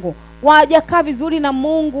Mungu. Hawajakaa vizuri na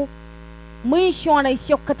Mungu. Mwisho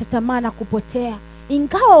wanaishia kukata tamaa na kupotea.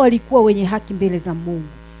 Ingawa walikuwa wenye haki mbele za Mungu,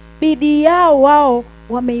 bidii yao wao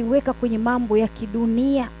wameiweka kwenye mambo ya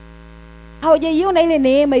kidunia. Hawajaiona ile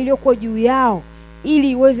neema iliyokuwa juu yao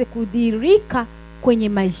ili iweze kudhihirika kwenye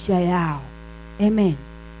maisha yao. Amen.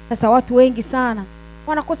 Sasa watu wengi sana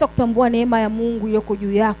wanakosa kutambua neema ya Mungu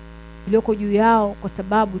iliyoko juu yao kwa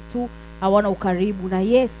sababu tu hawana ukaribu na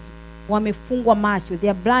Yesu. Wamefungwa macho, they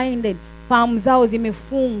are blinded, fahamu zao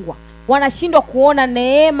zimefungwa. Wanashindwa kuona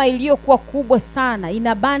neema iliyokuwa kubwa sana, in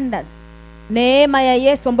abundance. Neema ya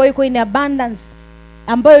Yesu ambayo iko in abundance,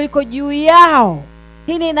 ambayo iko juu yao.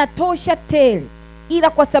 Hii inatosha tele. Ila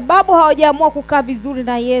kwa sababu hawajaamua kukaa vizuri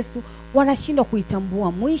na Yesu, wanashindwa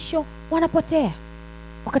kuitambua. Mwisho wanapotea.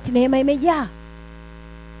 Wakati neema imejaa.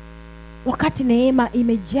 Wakati neema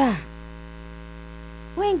imejaa.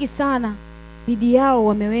 Wengi sana bidii yao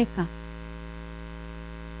wameweka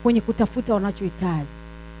kwenye kutafuta wanachohitaji.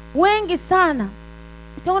 Wengi sana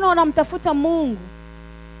utaona wanamtafuta Mungu.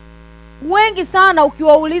 Wengi sana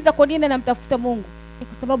ukiwauliza kwa nini anamtafuta Mungu, ni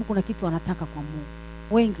kwa sababu kuna kitu anataka kwa Mungu.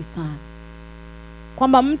 Wengi sana.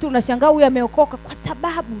 Kwamba mtu unashangaa huyu ameokoka kwa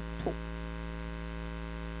sababu tu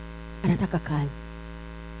anataka kazi.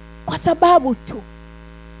 Kwa sababu tu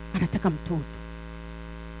anataka mtoto.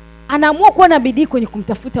 Anaamua kuwa na bidii kwenye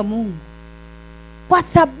kumtafuta Mungu kwa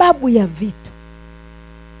sababu ya vitu,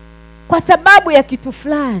 kwa sababu ya kitu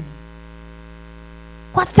fulani,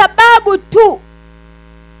 kwa sababu tu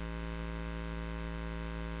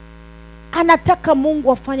anataka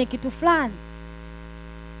Mungu afanye kitu fulani.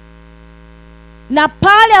 Na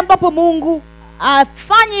pale ambapo Mungu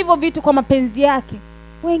afanye hivyo vitu kwa mapenzi yake,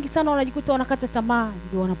 wengi sana wanajikuta wanakata tamaa,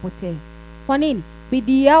 ndio wanapotea. Kwa nini?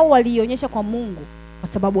 Bidii yao walionyesha kwa Mungu kwa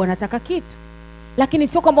sababu wanataka kitu. Lakini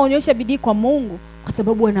sio kwamba wanaonyesha bidii kwa Mungu kwa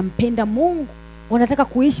sababu wanampenda Mungu, wanataka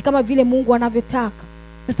kuishi kama vile Mungu anavyotaka.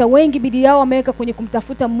 Sasa wengi bidii yao wameweka kwenye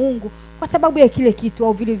kumtafuta Mungu kwa sababu ya kile kitu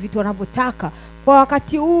au vile vitu wanavyotaka kwa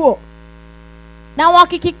wakati huo, na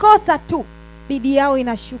wakikikosa tu bidii yao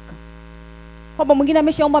inashuka. Kwamba mwingine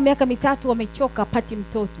ameshaomba miaka 3, amechoka, apati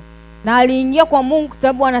mtoto, na aliingia kwa Mungu kwa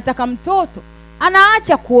sababu anataka mtoto,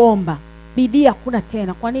 anaacha kuomba, bidii hakuna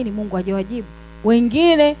tena. Kwa nini? Mungu hajawajibu.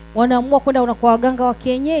 Wengine wanaamua kwenda kwa waganga wa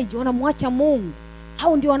kienyeji, wanamwacha Mungu.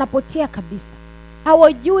 Hao ndio wanapotea kabisa.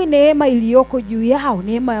 Hawajui neema iliyoko juu yao,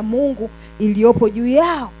 neema ya Mungu iliyopo juu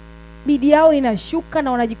yao. Bidii yao inashuka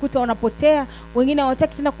na wanajikuta wanapotea. Wengine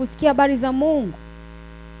hawataki tena kusikia habari za Mungu.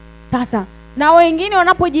 Sasa na wengine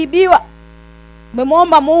wanapojibiwa,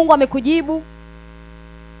 umemwomba Mungu amekujibu,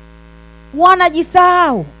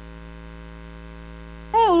 wanajisahau.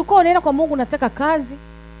 Ulikuwa unaenda kwa Mungu unataka kazi,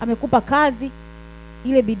 amekupa kazi,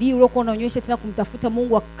 ile bidii uliokuwa unaonyesha tena kumtafuta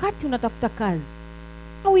Mungu wakati unatafuta kazi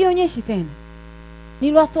au uionyeshi tena.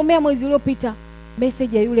 Niliwasomea mwezi uliopita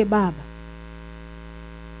message ya yule baba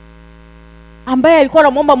ambaye alikuwa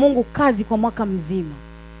anamuomba Mungu kazi kwa mwaka mzima.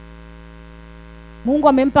 Mungu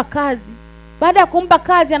amempa kazi. Baada ya kumpa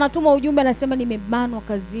kazi anatuma ujumbe anasema nimebanwa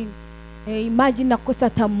kazini. Imagine nakosa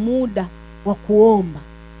hata muda wa kuomba.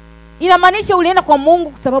 Inamaanisha ulienda kwa Mungu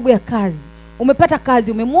kwa sababu ya kazi. Umepata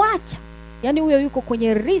kazi, umemwacha. Yaani huyo yuko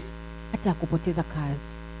kwenye risk hata ya kupoteza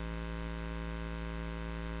kazi.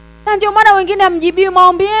 Na ndio maana wengine hamjibii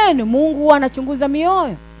maombi yenu. Mungu huwa anachunguza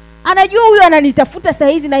mioyo. Anajua huyu ananitafuta saa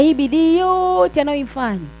hizi na hii bidii yote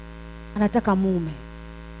anayoifanya. Anataka mume.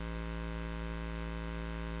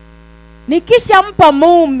 Nikishampa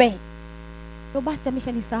mume, ndio basi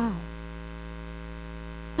ameshanisahau.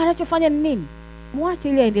 Anachofanya ni nini? Muache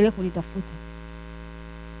ili aendelee kunitafuta.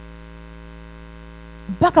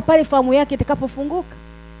 Mpaka pale fahamu yake itakapofunguka.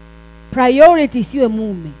 Priority isiwe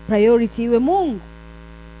mume, priority iwe Mungu.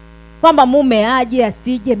 Kwamba mume aje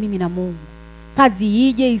asije mimi na Mungu. Kazi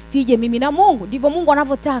ije isije mimi na Mungu. Ndivyo Mungu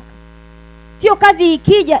anavyotaka. Sio kazi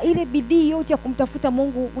ikija ile bidii yote ya kumtafuta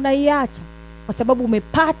Mungu unaiacha kwa sababu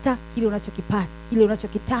umepata kile unachokipata, kile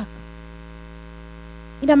unachokitaka.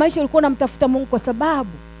 Inamaanisha ulikuwa unamtafuta Mungu kwa sababu,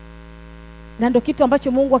 na ndio kitu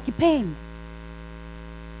ambacho Mungu hakipendi.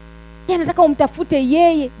 Yeye anataka umtafute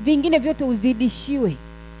yeye, vingine vyote uzidishiwe.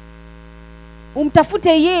 Umtafute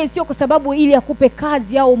yeye sio kwa sababu ili akupe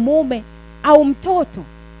kazi au mume au mtoto.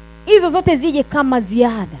 Hizo zote zije kama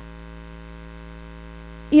ziada.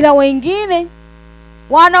 Ila wengine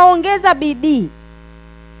wanaongeza bidii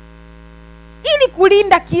ili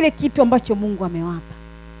kulinda kile kitu ambacho Mungu amewapa.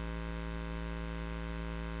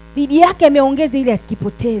 Bidii yake ameongeza ili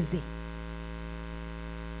asikipoteze.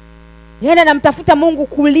 Yaani anamtafuta Mungu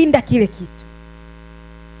kulinda kile kitu.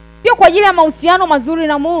 Sio kwa ajili ya mahusiano mazuri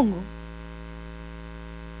na Mungu.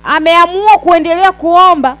 Ameamua kuendelea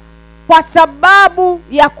kuomba kwa sababu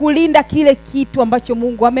ya kulinda kile kitu ambacho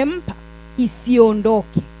Mungu amempa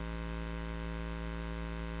kisiondoke.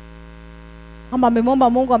 Kama amemwomba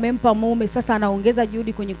Mungu amempa mume, sasa anaongeza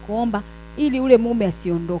juhudi kwenye kuomba ili ule mume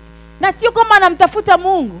asiondoke. Na sio kama anamtafuta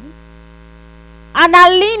Mungu,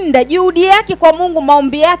 analinda juhudi yake kwa Mungu,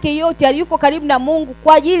 maombi yake yote yuko karibu na Mungu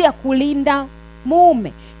kwa ajili ya kulinda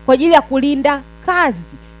mume, kwa ajili ya kulinda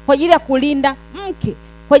kazi, kwa ajili ya kulinda mke,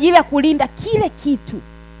 kwa ajili ya kulinda kile kitu.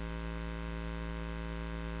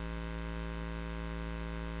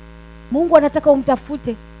 Mungu anataka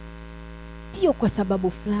umtafute sio kwa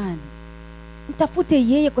sababu fulani. Mtafute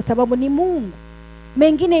yeye kwa sababu ni Mungu.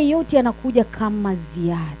 Mengine yote yanakuja kama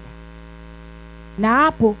ziada. Na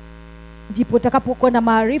hapo ndipo utakapokuwa na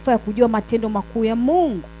maarifa ya kujua matendo makuu ya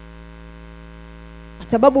Mungu. Kwa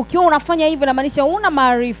sababu ukiwa unafanya hivyo inamaanisha huna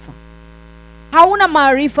maarifa. Hauna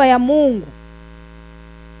maarifa ya Mungu.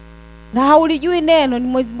 Na haulijui neno.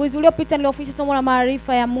 Ni mwezi uliopita niliofundisha somo la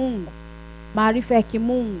maarifa ya Mungu. Maarifa ya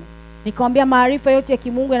kimungu. Nikamwambia maarifa yote ya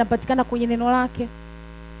kimungu yanapatikana kwenye neno lake.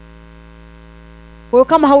 Kwa hiyo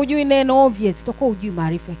kama haujui neno obvious utakuwa hujui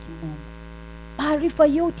maarifa ya kimungu. Maarifa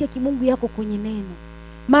yote ya kimungu yako kwenye neno.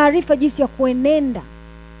 Maarifa jinsi ya kuenenda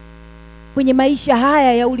kwenye maisha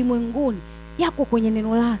haya ya ulimwenguni yako kwenye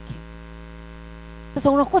neno lake. Sasa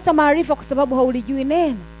unakosa maarifa kwa sababu haulijui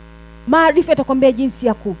neno. Maarifa yatakwambia jinsi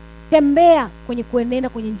ya kutembea kwenye kuenenda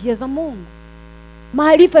kwenye njia za Mungu.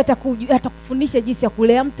 Maarifa yatakufundisha jinsi ya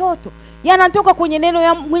kulea mtoto. Yanatoka kwenye neno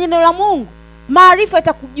la Mungu. Maarifa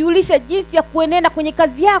yatakujulisha jinsi ya kuenenda kwenye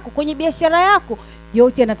kazi yako, kwenye biashara yako.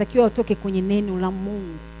 Yote yanatakiwa utoke kwenye neno la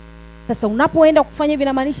Mungu. Sasa unapoenda kufanya hivi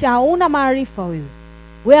inamaanisha hauna maarifa wewe.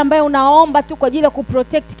 Wewe ambaye unaomba tu kwa ajili ya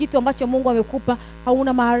kuprotect kitu ambacho Mungu amekupa,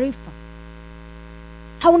 hauna maarifa.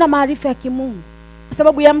 Hauna maarifa ya kimungu. kwa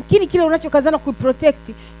sababu yamkini kile unachokazana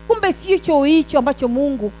kuprotect kumbe sio hicho ambacho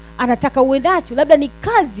Mungu anataka uwe nacho. Labda ni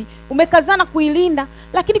kazi umekazana kuilinda,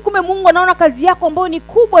 lakini kumbe Mungu anaona kazi yako ambayo ni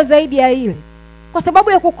kubwa zaidi ya ile, kwa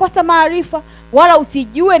sababu ya kukosa maarifa wala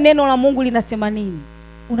usijue neno la Mungu linasema nini.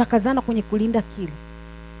 Unakazana kwenye kulinda kile,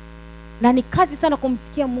 na ni kazi sana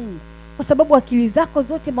kumsikia Mungu, kwa sababu akili zako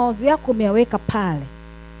zote, mawazo yako umeyaweka pale.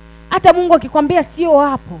 Hata Mungu akikwambia sio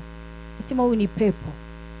hapo, sema huyu ni pepo.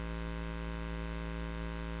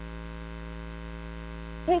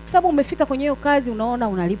 Kwa sababu umefika kwenye hiyo kazi, unaona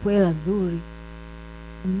unalipwa hela nzuri,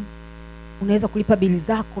 unaweza kulipa bili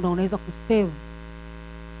zako na unaweza kusave.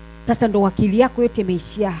 Sasa ndo akili yako yote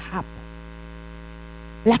imeishia hapo.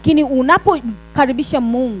 Lakini unapokaribisha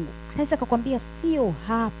Mungu, anaweza kukwambia sio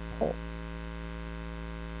hapo.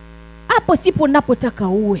 Hapo sipo ninapotaka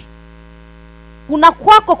uwe. Kuna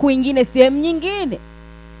kwako kwingine, sehemu nyingine.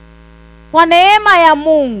 Kwa neema ya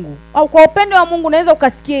Mungu au kwa upendo wa Mungu unaweza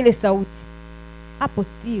ukasikia ile sauti. Hapo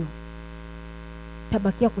sio.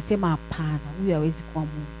 Tabakia kusema hapana, huyu hawezi kuwa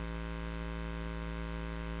Mungu.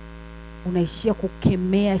 Unaishia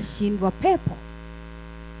kukemea shindwa pepo,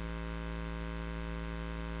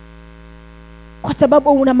 kwa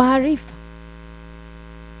sababu una maarifa.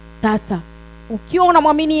 Sasa ukiwa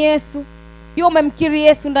unamwamini Yesu, ukiwa umemkiri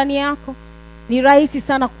Yesu ndani yako, ni rahisi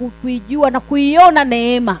sana kuijua na kuiona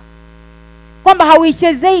neema, kwamba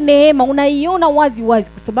hauichezei neema, unaiona wazi wazi,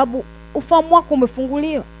 kwa sababu ufahamu wako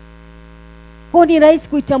umefunguliwa. Kwa ni rahisi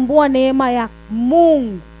kuitambua neema ya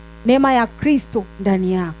Mungu, neema ya Kristo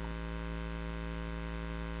ndani yako.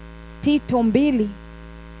 Tito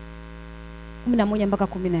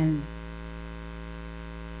 2:11-14.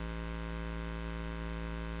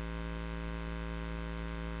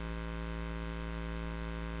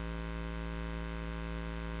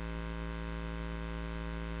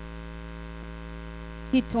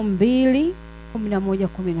 Tito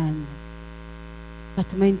 2:11-14.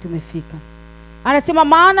 Natumaini tumefika. Anasema,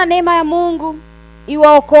 maana neema ya Mungu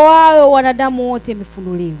iwaokoayo wanadamu wote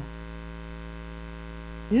imefunuliwa,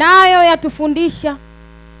 nayo yatufundisha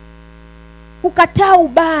kukataa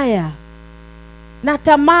ubaya na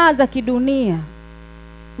tamaa za kidunia,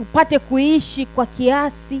 tupate kuishi kwa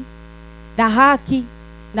kiasi na haki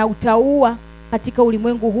na utauwa katika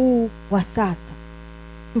ulimwengu huu wa sasa,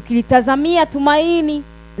 tukilitazamia tumaini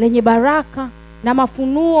lenye baraka na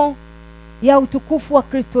mafunuo ya utukufu wa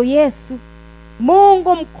Kristo Yesu,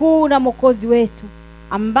 Mungu mkuu na Mwokozi wetu,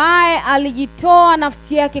 ambaye alijitoa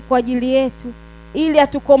nafsi yake kwa ajili yetu ili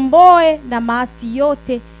atukomboe na maasi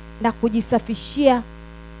yote na kujisafishia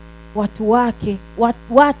watu wake,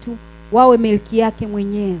 watu wawe milki yake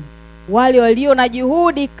mwenyewe, wale walio na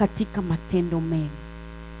juhudi katika matendo mema.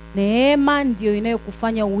 Neema ndiyo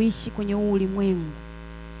inayokufanya uishi kwenye huu ulimwengu.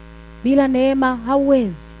 Bila neema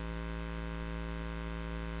hauwezi.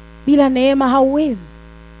 Bila neema hauwezi.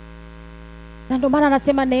 Na ndio maana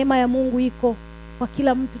anasema neema ya Mungu iko kwa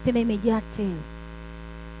kila mtu, tena imejaa tele.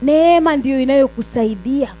 Neema ndiyo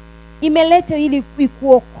inayokusaidia, imeletwa ili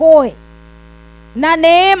ikuokoe. Na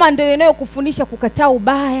neema ndiyo inayokufundisha kukataa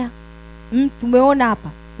ubaya, tumeona hapa,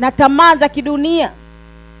 na tamaa za kidunia,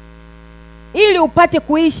 ili upate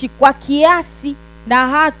kuishi kwa kiasi na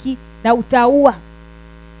haki na utauwa.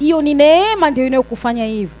 Hiyo ni neema ndiyo inayokufanya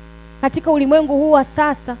hivyo katika ulimwengu huu wa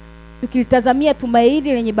sasa, tukilitazamia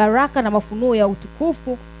tumaini lenye baraka na mafunuo ya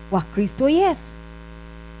utukufu wa Kristo Yesu.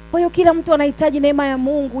 Kwa hiyo kila mtu anahitaji neema ya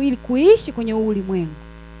Mungu ili kuishi kwenye huu ulimwengu.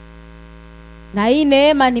 Na hii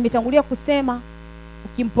neema nimetangulia kusema,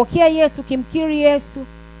 ukimpokea Yesu, ukimkiri Yesu,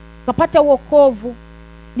 ukapata wokovu,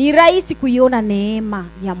 ni rahisi kuiona neema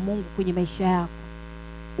ya Mungu kwenye maisha yako,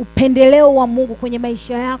 upendeleo wa Mungu kwenye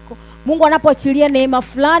maisha yako. Mungu anapoachilia neema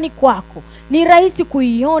fulani kwako, ni rahisi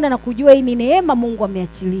kuiona na kujua hii ni neema Mungu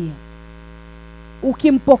ameachilia.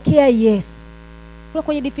 Ukimpokea Yesu, kwa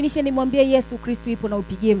kwenye definition nimwambie Yesu Kristo ipo na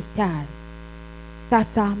upigie mstari.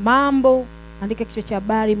 Sasa mambo, andika kichwa cha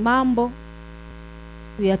habari, mambo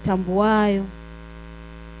tuyatambuayo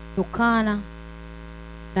kutokana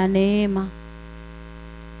na neema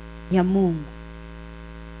ya Mungu.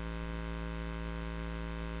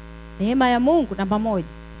 Neema ya Mungu namba 1.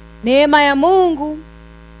 Neema ya Mungu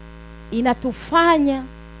inatufanya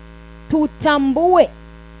tutambue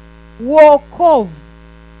wokovu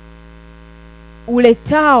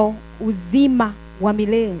uletao uzima wa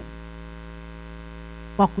milele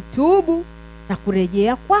kwa kutubu na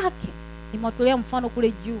kurejea kwake. Nimewatolea mfano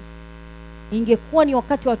kule juu. Ingekuwa ni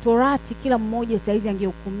wakati wa Torati, kila mmoja saizi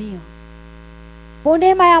angehukumiwa. Kwa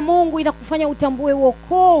neema ya Mungu inakufanya utambue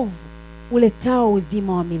wokovu uletao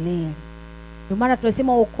uzima wa milele. Ndio maana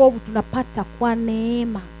tunasema wokovu tunapata kwa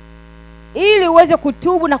neema, ili uweze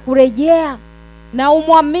kutubu na kurejea na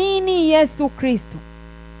umwamini Yesu Kristo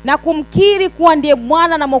na kumkiri kuwa ndiye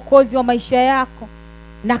Bwana na Mwokozi wa maisha yako,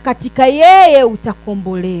 na katika yeye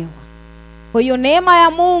utakombolewa. Kwa hiyo neema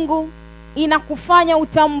ya Mungu inakufanya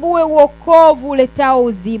utambue wokovu uletao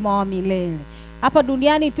uzima wa milele. Hapa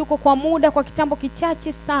duniani tuko kwa muda, kwa kitambo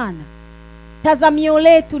kichache sana. Tazamio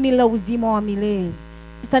letu ni la uzima wa milele.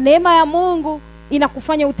 Sasa neema ya Mungu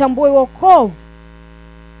inakufanya utambue wokovu.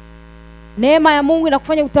 Neema ya Mungu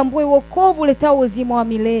inakufanya utambue wokovu uletao uzima wa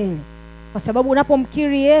milele. Kwa sababu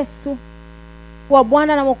unapomkiri Yesu kuwa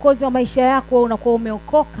Bwana na Mwokozi wa maisha yako, unakuwa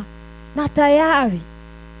umeokoka na tayari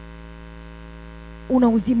una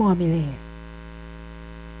uzima wa milele.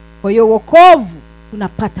 Kwa hiyo wokovu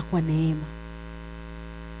tunapata kwa neema,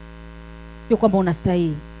 sio kwamba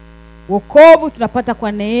unastahili. Wokovu tunapata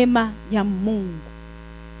kwa neema ya Mungu,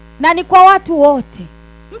 na ni kwa watu wote.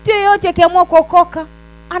 Mtu yeyote akiamua kuokoka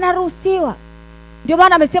anaruhusiwa. Ndio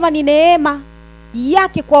maana amesema ni neema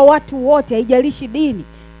yake kwa watu wote, haijalishi dini.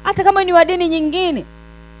 Hata kama ni wa dini nyingine,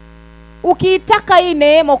 ukiitaka hii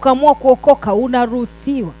neema ukaamua kuokoka,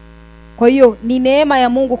 unaruhusiwa. Kwa hiyo ni neema ya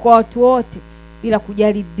Mungu kwa watu wote bila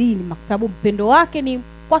kujali dini, kwa sababu upendo wake ni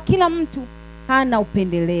kwa kila mtu, hana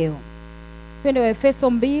upendeleo. Twende wa Efeso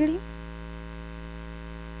 2.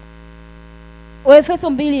 Efeso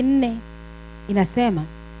 2:4 inasema,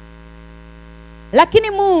 lakini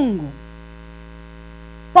Mungu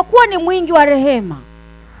kwa kuwa ni mwingi wa rehema,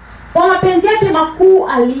 kwa mapenzi yake makuu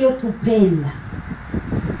aliyotupenda.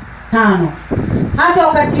 5, hata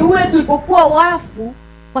wakati ule tulipokuwa wafu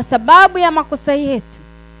kwa sababu ya makosa yetu,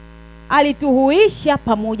 alituhuisha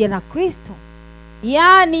pamoja na Kristo,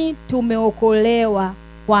 yaani tumeokolewa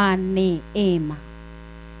kwa neema.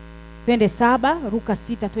 Twende 7, Luka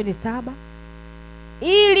 6, twende 7.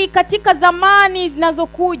 Ili katika zamani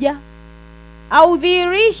zinazokuja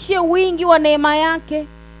audhihirishe wingi wa neema yake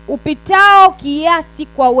upitao kiasi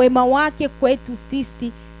kwa wema wake kwetu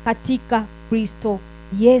sisi katika Kristo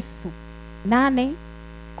Yesu. 8,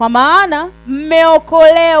 kwa maana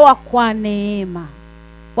mmeokolewa kwa neema,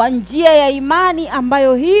 kwa njia ya imani,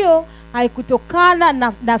 ambayo hiyo haikutokana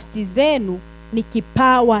na nafsi zenu, ni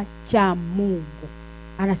kipawa cha Mungu.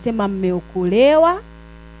 Anasema mmeokolewa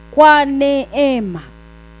kwa neema.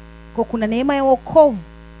 Kwa kuna neema ya wokovu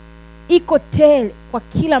iko tele kwa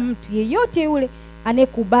kila mtu yeyote yule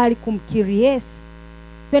anayekubali kumkiri Yesu.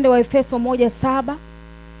 Twende wa Efeso 1:7.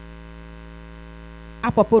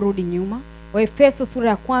 Hapo rudi nyuma. Wa Efeso sura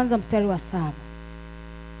ya 1 mstari wa 7.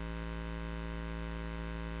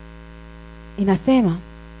 Inasema,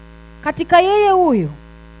 katika yeye huyo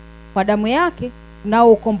kwa damu yake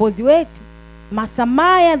nao ukombozi wetu,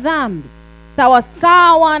 masamaha ya dhambi, sawa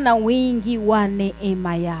sawa na wingi wa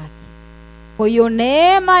neema yake. Kwa hiyo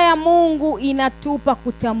neema ya Mungu inatupa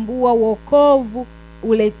kutambua wokovu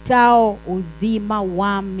uletao uzima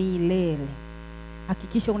wa milele.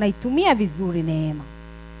 Hakikisha unaitumia vizuri neema.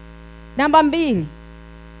 Namba 2,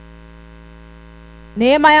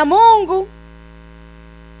 neema ya Mungu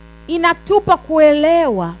inatupa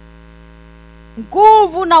kuelewa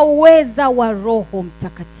nguvu na uweza wa Roho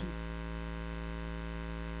Mtakatifu.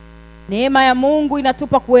 Neema ya Mungu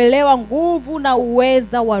inatupa kuelewa nguvu na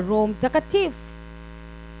uweza wa Roho Mtakatifu.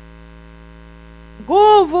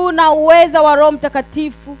 Nguvu na uweza wa Roho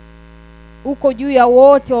Mtakatifu uko juu ya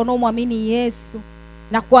wote wanaomwamini Yesu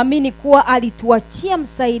na kuamini kuwa alituachia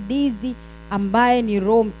msaidizi ambaye ni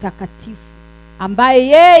Roho Mtakatifu, ambaye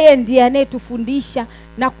yeye ndiye anayetufundisha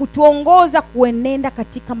na kutuongoza kuenenda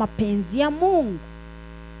katika mapenzi ya Mungu.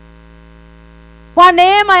 Kwa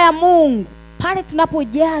neema ya Mungu, pale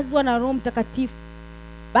tunapojazwa na Roho Mtakatifu,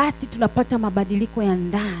 basi tunapata mabadiliko ya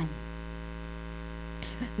ndani.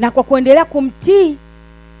 Na kwa kuendelea kumtii,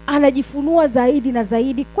 anajifunua zaidi na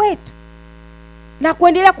zaidi kwetu. Na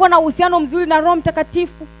kuendelea kuwa na uhusiano mzuri na Roho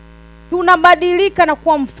Mtakatifu, tunabadilika na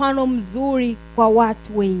kuwa mfano mzuri kwa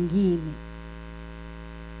watu wengine.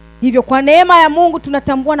 Hivyo kwa neema ya Mungu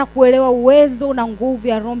tunatambua na kuelewa uwezo na nguvu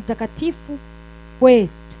ya Roho Mtakatifu kwetu.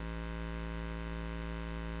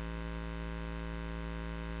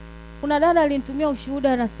 Kuna dada alinitumia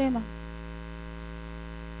ushuhuda, anasema,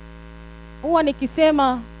 huwa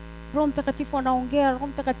nikisema Roho Mtakatifu anaongea, Roho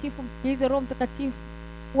Mtakatifu msikilize Roho Mtakatifu,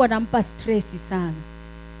 huwa nampa stresi sana.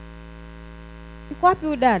 Yuko wapi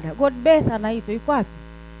udada? GOD Beatrice anaitwa, yuko wapi?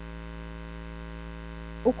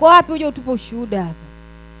 Uko wapi uje utupe ushuhuda hapa?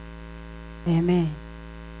 Amen.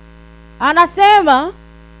 Anasema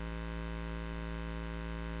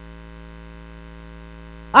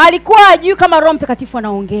alikuwa hajui kama Roho Mtakatifu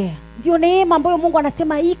anaongea. Ndio neema ambayo Mungu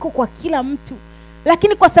anasema iko kwa kila mtu,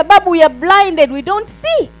 lakini kwa sababu ya blinded we don't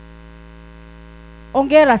see.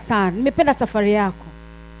 Ongera sana, nimependa safari yako.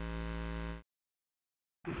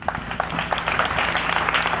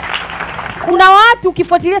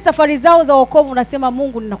 ukifuatilia safari zao za wokovu unasema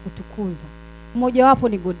Mungu ninakutukuza. Mmoja wapo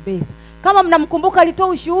ni God Beatrice. Kama mnamkumbuka alitoa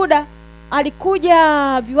ushuhuda,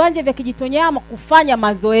 alikuja viwanja vya Kijitonyama kufanya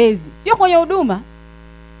mazoezi. Sio kwenye huduma.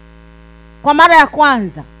 Kwa mara ya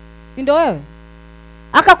kwanza. Ndio wewe?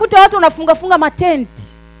 Akakuta watu wanafunga matenti.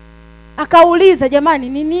 Akauliza, jamani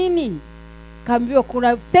ni nini? Kaambiwa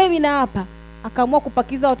kuna seminar hapa. Akaamua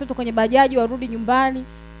kupakiza watoto kwenye bajaji warudi nyumbani,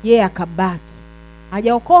 yeye akabaki.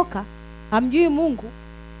 Hajaokoka, hamjui Mungu.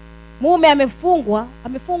 Mume amefungwa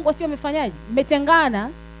sio amefanyaje? Mmetengana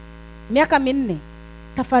miaka 4.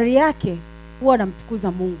 Safari yake huwa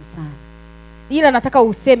anamtukuza Mungu sana. Ila nataka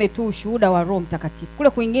useme tu ushuhuda wa Roho Mtakatifu. Kule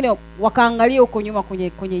kwingine wakaangalia huko nyuma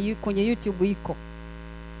kwenye YouTube iko.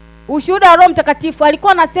 Ushuhuda wa Roho Mtakatifu,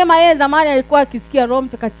 alikuwa anasema yeye zamani alikuwa akisikia Roho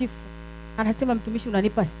Mtakatifu anasema mtumishi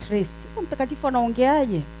unanipa stress. Roho Mtakatifu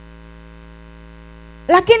anaongeaje?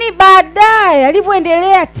 Lakini baadaye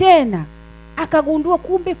alivyoendelea tena akagundua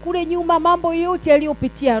kumbe kule nyuma mambo yote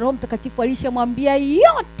aliyopitia Roho Mtakatifu alishamwambia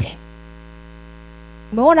yote.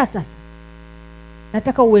 Umeona sasa?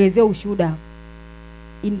 Nataka uelezee ushuhuda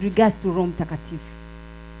in regards to Roho Mtakatifu.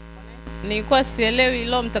 Nilikuwa sielewi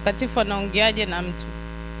Roho Mtakatifu anaongeaje na mtu.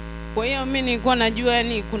 Kwa hiyo mimi nilikuwa najua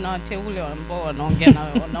yani kuna wateule ambao wanaongea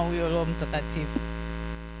na huyo Roho Mtakatifu.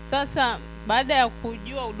 Sasa baada ya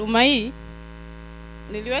kujua huduma hii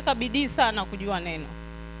niliweka bidii sana kujua neno.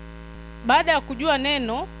 Baada ya kujua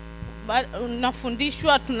neno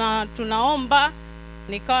nafundishwa, tunaomba,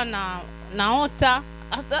 nikawa naota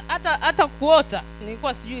hata kuota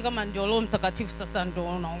nilikuwa sijui kama ndio Roho Mtakatifu sasa ndio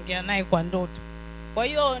unaongea naye kwa ndoto. Kwa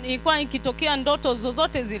hiyo nilikuwa nikitokea ndoto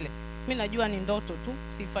zozote zile mimi najua ni ndoto tu,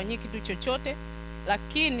 sifanyii kitu chochote,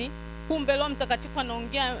 lakini kumbe Roho Mtakatifu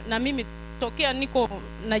anaongea na mimi tokea niko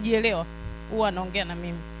najielewa, huwa anaongea na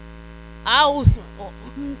mimi. Au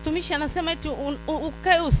mtumishi anasema eti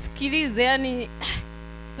ukae usikilize, yani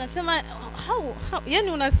nasema how yani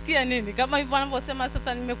unasikia nini? Kama hivyo anavyosema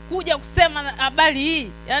sasa nimekuja kusema habari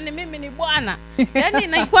hii, yani mimi ni Bwana. Yani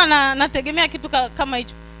nilikuwa nategemea kitu kama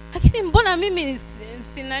hicho. Lakini mbona mimi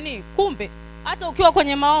si nani? Kumbe hata ukiwa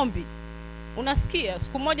kwenye maombi unasikia.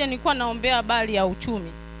 Siku moja nilikuwa naombea habari ya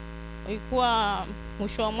uchumi. Ilikuwa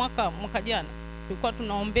mwisho wa mwaka jana. Tulikuwa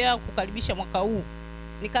tunaombea kukaribisha mwaka huu.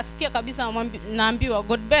 Nikasikia kabisa naambiwa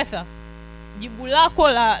God Beatrice,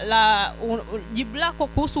 jibu lako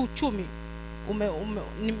kuhusu uchumi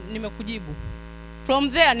nimekujibu.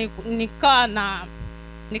 From there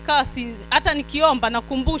nikaa si hata nikiomba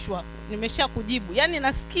nakumbushwa nimesha kujibu. Yani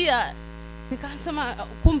nasikia nikasema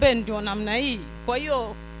kumbe ndio namna hii. Kwa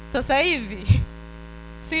hiyo sasa hivi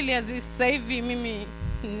serious, sasa hivi mimi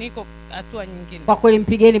niko hatua nyingine. Kwa kweli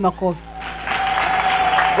mpigeni makofi.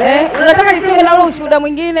 Unataka niseme na ushuhuda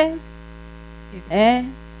mwingine?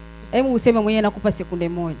 Hebu useme mwenyewe, nakupa sekunde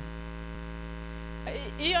moja.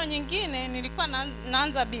 Hiyo nyingine nilikuwa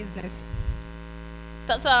naanza business.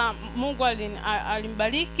 Sasa Mungu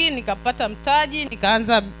alimbariki nikapata mtaji,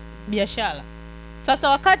 nikaanza biashara. Sasa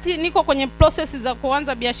wakati niko kwenye process za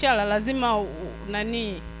kuanza biashara lazima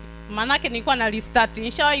manake nilikuwa na restart.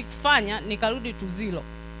 Nishawahi kufanya nikarudi to zero.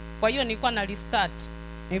 Kwa hiyo nilikuwa na restart.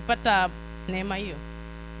 Nilipata neema hiyo.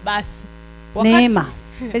 Basi neema.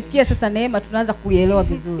 Sikia sasa neema tunaanza kuielewa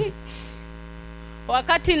vizuri.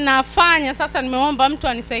 Wakati nafanya sasa nimeomba mtu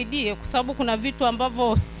anisaidie kwa sababu kuna vitu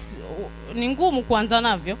ambavyo ni ngumu kuanza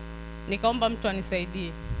navyo. Nikaomba mtu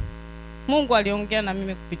anisaidie. Mungu aliongea na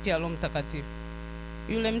mimi kupitia Roho Mtakatifu.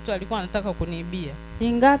 Yule mtu alikuwa anataka kuniibia.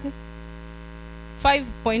 Ni ngapi?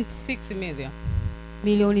 5.6 million.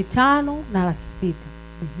 Milioni 5 na laki 6.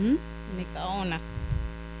 Nikaona.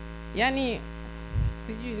 Yani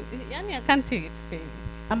sijui, yani I can't explain it.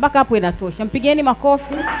 Ambaka hapo inatosha. Mpigeni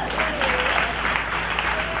makofi.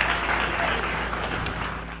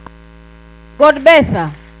 God Beatrice,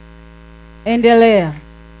 endelea.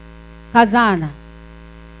 Kazana.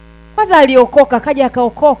 Kwanza aliokoka, kaja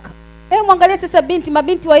akaokoka. Mwangalie sasa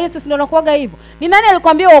mabinti wa Yesu ndio wanakuaga hivyo. Ni nani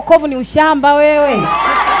alikwambia wokovu ni ushamba wewe?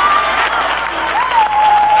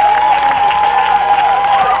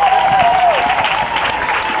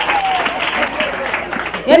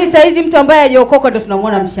 Yaani saa hizi mtu ambaye hajaokoka ndio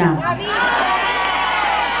tunamwona mshamba.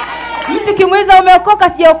 Mtu kimweza umeokoka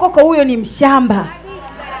sijaokoka, huyo ni mshamba.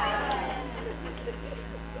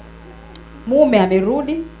 Mume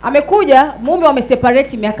amerudi, amekuja, mume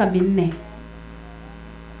wameseparate miaka 4.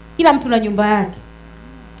 Kila mtu na nyumba yake.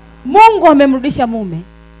 Mungu amemrudisha mume.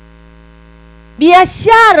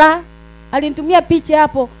 Biashara, alinitumia picha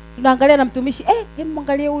hapo, tunaangalia na mtumishi,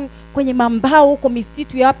 mwangalie huyu kwenye mambao huko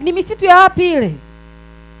misitu ya wapi? Ni misitu ya wapi ile?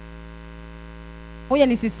 Ngoja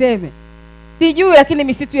nisiseme. Sijui lakini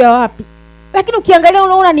misitu ya wapi? Lakini ukiangalia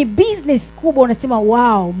unaona ni business kubwa, unasema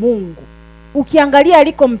wow, Mungu. Ukiangalia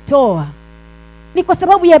alikomtoa ni kwa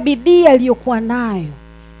sababu ya bidii aliyokuwa nayo.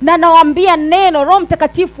 Na nawaambia neno, Roho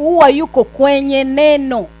Mtakatifu huwa yuko kwenye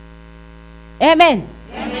neno. Amen.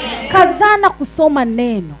 Amen. Kazana kusoma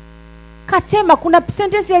neno. Kasema kuna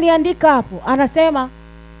sentence aliandika hapo, anasema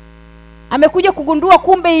amekuja kugundua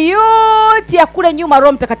kumbe yote ya kule nyuma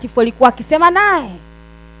Roho Mtakatifu alikuwa akisema naye,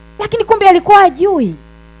 lakini kumbe alikuwa hajui.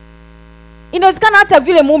 Inawezekana hata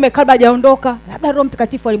vile mume kabla hajaondoka, labda Roho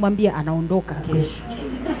Mtakatifu alimwambia anaondoka kesho.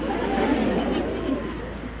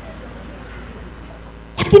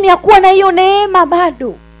 Lakini hakuwa na hiyo neema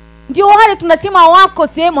bado. Ndio wale tunasema wako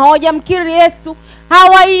sehemu hawajamkiri Yesu,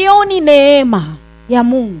 hawaioni neema ya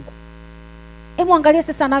Mungu. Hebu angalia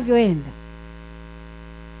sasa anavyoenda.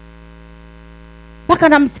 Mpaka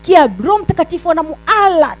namsikia Roho Mtakatifu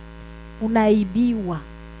anamualert, unaibiwa.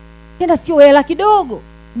 Tena sio hela kidogo,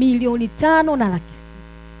 5,500,000.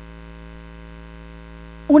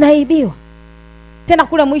 Unaibiwa. Tena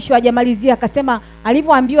kule mwisho hajamalizia akasema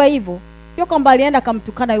alivyoambiwa hivyo, sio kwamba alienda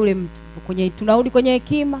kumtukana yule mtu. Tunarudi kwenye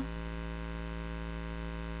hekima.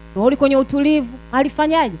 Tunarudi kwenye utulivu.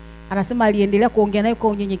 Alifanyaje? Anasema aliendelea kuongea naye kwa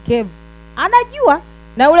unyenyekevu. Anajua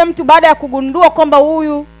na yule mtu baada ya kugundua kwamba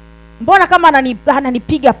huyu mbona kama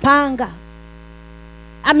ananipiga panga.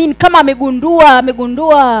 Kama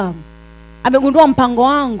amegundua mpango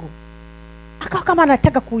wangu. Akawa kama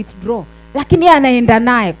anataka withdraw, lakini yeye anaenda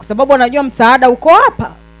naye kwa sababu anajua msaada uko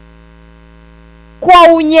hapa.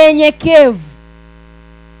 Kwa unyenyekevu.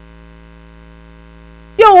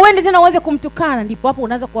 Sio uende tena uweze kumtukana. Ndipo hapo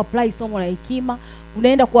unaanza kuapply somo la hekima,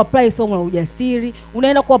 unaenda kuapply somo la ujasiri,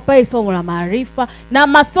 unaenda kuapply somo la maarifa na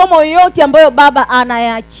masomo yote ambayo Baba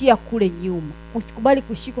anayaachia kule nyuma. Usikubali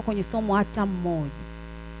kushikwa kwenye somo hata mmoja.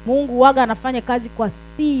 Mungu waga anafanya kazi kwa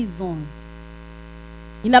seasons.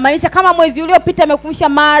 Inamaanisha kama mwezi uliopita amekufundisha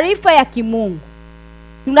maarifa ya kimungu,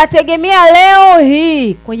 tunategemea leo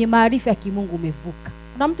hii kwenye maarifa ya kimungu umevuka.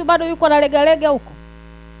 Kuna mtu bado yuko na lega huko?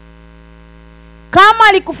 Kama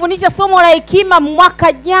alikufundisha somo la hekima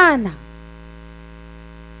mwaka jana,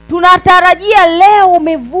 tunatarajia leo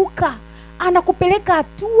umevuka. Anakupeleka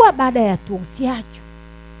hatua baada ya hatua, usiachwe.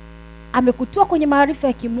 Amekutoa kwenye maarifa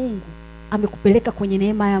ya kimungu, amekupeleka kwenye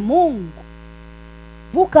neema ya Mungu.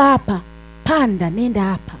 Vuka hapa, panda, nenda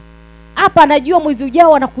hapa. Hapa anajua mwezi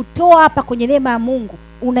ujao anakutoa hapa kwenye neema ya Mungu.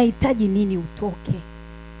 Unahitaji nini utoke?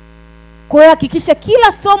 Kwa hiyo hakikisha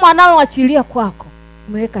kila somo analoachilia kwako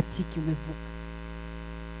umeweka tiki, umevuka.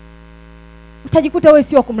 Utajikuta wewe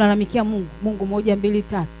sio kumlalamikia Mungu. Mungu 1 2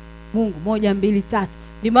 3. Mungu 1 2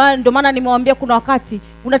 3. Ndio maana nimewambia kuna wakati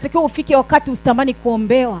unatakiwa ufike wakati usitamani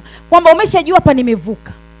kuombewa, kwamba umeshajua hapa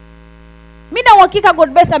nimevuka. Mimi na uhakika God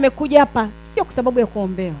Beatrice amekuja hapa sio kwa sababu ya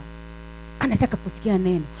kuombewa. Anataka kusikia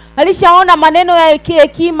neno. Alishaona maneno ya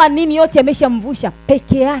hekima nini yote yameshamvusha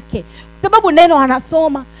peke yake. Kwa sababu neno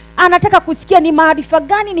anasoma, anataka kusikia ni maarifa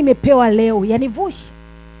gani nimepewa leo yanivusha.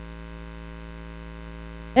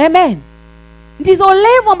 Amen. Ndizo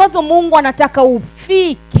level ambazo Mungu anataka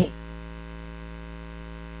ufike.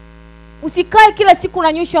 Usikae kila siku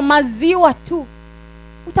unanyweshwa maziwa tu.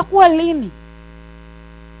 Utakuwa lini?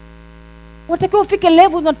 Unatakiwa ufike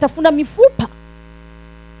level unatafuna mifupa.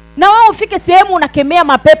 Na wewe ufike sehemu unakemea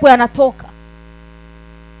mapepo yanatoka.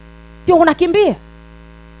 Sio unakimbia.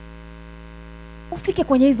 Ufike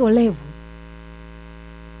kwenye hizo level.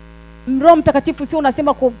 Roho Mtakatifu sio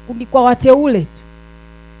unasema kwa wateule tu.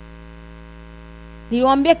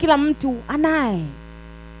 Niliwaambia kila mtu anaye.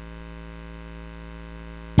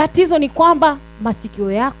 Tatizo ni kwamba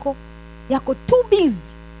masikio yako too busy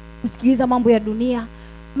kusikiliza mambo ya dunia.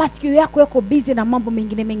 Masikio yako busy na mambo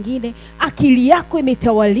mengine. Akili yako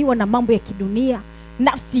imetawaliwa na mambo ya kidunia.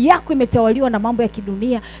 Nafsi yako imetawaliwa na mambo ya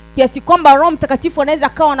kidunia. Kiasi kwamba Roho Mtakatifu anaweza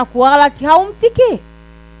akawa na kualert haumsikii.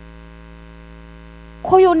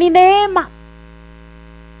 Kwa hiyo ni neema.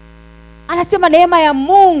 Anasema neema ya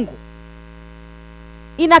Mungu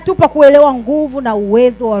inatupa kuelewa nguvu na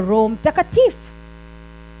uwezo wa Roho Mtakatifu.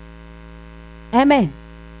 Amen.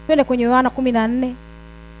 Twende kwenye Yohana 14.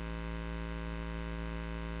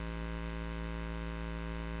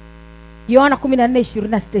 Yohana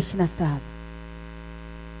 14:26-27.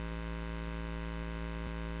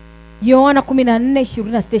 Yohana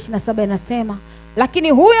 14:26-27 inasema, lakini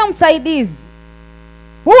huyo msaidizi,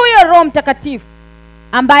 huyo Roho Mtakatifu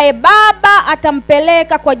ambaye Baba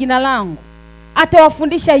atampeleka kwa jina langu,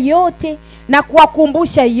 atawafundisha yote na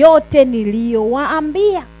kuwakumbusha yote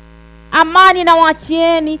niliyowaambia. Amani na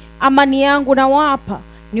waachieni, amani yangu na wapa.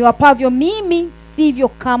 Niwapavyo mimi sivyo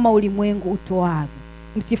kama ulimwengu utoavyo.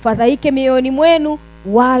 Msifadhaike mioyoni mwenu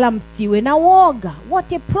wala msiwe na woga.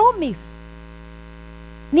 What a promise.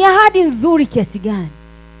 Ni ahadi nzuri kiasi gani?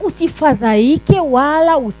 Usifadhaike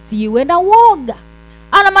wala usiwe na woga.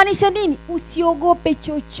 Anamaanisha nini? Usiogope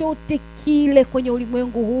chochote kile kwenye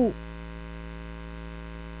ulimwengu huu,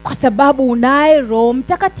 kwa sababu unaye Roho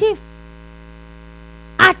Mtakatifu.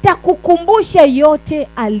 Atakukumbusha yote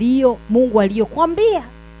Mungu aliyokuambia.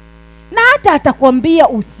 Na hata atakwambia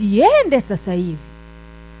usiende sasa hivi.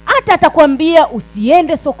 Hata atakwambia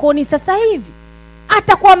usiende sokoni sasa hivi.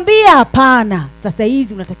 Atakwambia hapana, sasa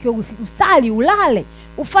hizi unatakiwa usali, ulale,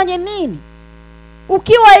 ufanye nini.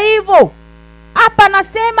 Ukiwa hivyo, hapa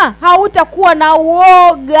nasema hautakuwa na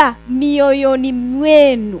woga mioyoni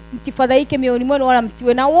mwenu. Msifadhaike mioyoni mwenu wala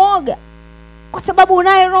msiwe na woga, kwa sababu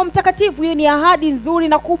unaye Roho Mtakatifu. Hiyo ni ahadi nzuri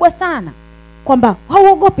na kubwa sana, kwamba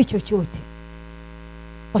hauogopi chochote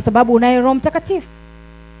kwa sababu unaye Roho Mtakatifu.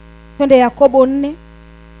 Twende Yakobo 4.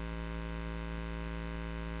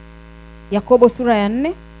 Yakobo sura ya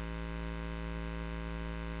 4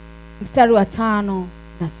 mstari wa 5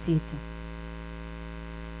 na 6.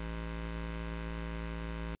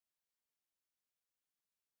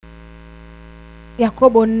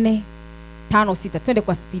 Yakobo 4:5-6. Twende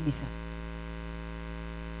kwa spidi sasa.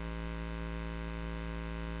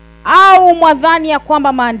 Au mwadhani ya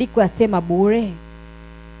kwamba maandiko yasema bure,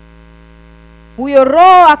 huyo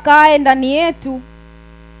Roho akaaye ndani yetu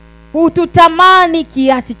hututamani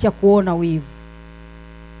kiasi cha kuona wivu,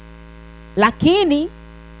 lakini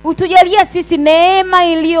hutujalia sisi neema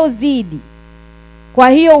iliyozidi. Kwa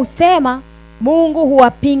hiyo usema, Mungu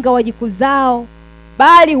huwapinga wajikuzao,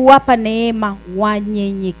 bali huwapa neema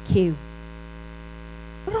wanyenyekevu.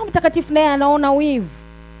 Roho Mtakatifu naye anaona wivu,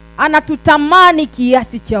 anatutamani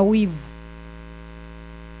kiasi cha wivu,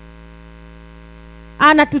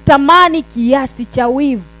 anatutamani kiasi cha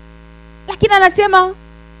wivu, lakini anasema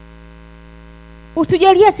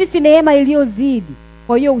utujalia sisi neema iliyozidi.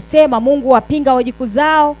 Kwa hiyo usema, Mungu huwapinga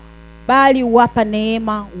wajikuzao, bali huwapa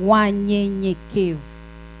neema wanyenyekevu.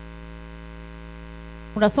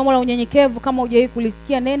 Kuna somo la unyenyekevu, kama hujawahi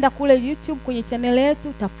kulisikia nenda kule YouTube kwenye channel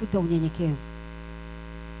yetu, tafuta unyenyekevu.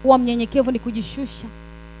 Kuwa mnyenyekevu ni kujishusha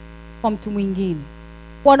kwa mtu mwingine.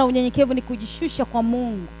 Kuwa na unyenyekevu ni kujishusha kwa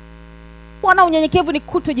Mungu. Kuwa na unyenyekevu ni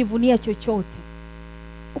kutojivunia chochote.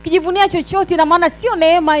 Ukijivunia chochote, ina maana sio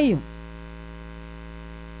neema hiyo.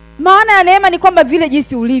 Maana ya neema ni kwamba vile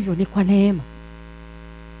jinsi ulivyo ni kwa neema.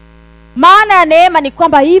 Maana ya neema ni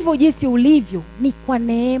kwamba hivyo jinsi ulivyo ni kwa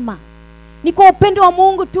neema. Ni kwa upendo wa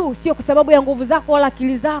Mungu tu, sio kwa sababu ya nguvu zako wala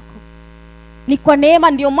akili zako. Ni kwa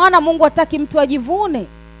neema. Ndio maana Mungu hataki mtu ajivune.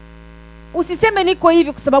 Usiseme niko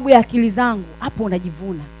hivi kwa sababu ya akili zangu, hapo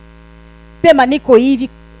unajivuna. Sema niko hivi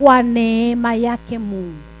kwa neema yake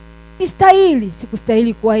Mungu. Sistahili,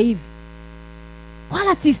 sikustahili kuwa hivi,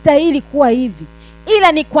 wala sistahili kuwa hivi,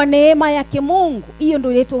 ila ni kwa neema yake Mungu. Hiyo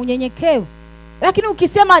ndio inaitwa unyenyekevu. Lakini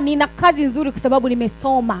ukisema nina kazi nzuri kwa sababu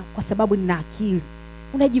nimesoma, kwa sababu nina akili,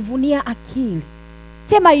 unajivunia akili.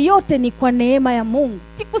 Sema yote ni kwa neema ya Mungu.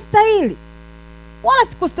 Sikustahili, wala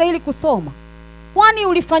sikustahili kusoma. Kwani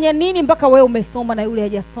ulifanya nini mpaka wewe umesoma na yule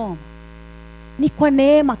hajasoma? Ni kwa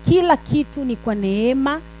neema. Kila kitu ni kwa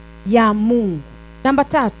neema ya Mungu. Namba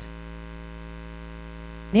 3.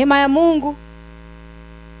 Neema ya Mungu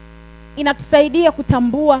inatusaidia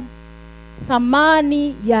kutambua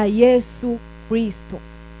thamani ya Yesu Kristo,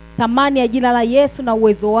 thamani ya jina la Yesu na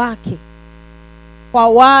uwezo wake kwa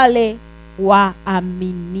wale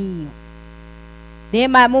waaminio.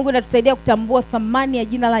 Neema ya Mungu inatusaidia kutambua thamani ya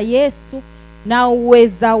jina la Yesu na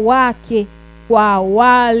uweza wake kwa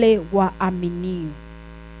wale waaminio.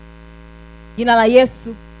 Jina la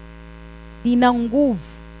Yesu lina nguvu.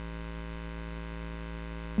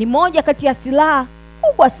 Ni moja kati ya silaha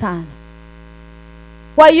kubwa sana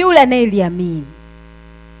kwa yule anayeliamini.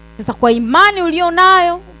 Sasa kwa imani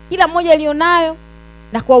ulionayo, kila mmoja alionayo,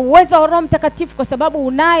 na kwa uwezo wa Roho Mtakatifu, kwa sababu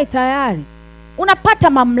unaye tayari, unapata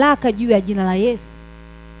mamlaka juu ya jina la Yesu.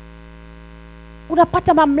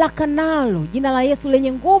 Unapata mamlaka nalo jina la Yesu,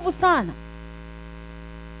 lenye nguvu sana,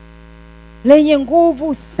 lenye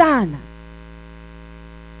nguvu sana,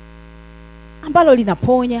 ambalo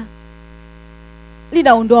linaponya,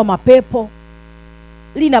 linaondoa mapepo,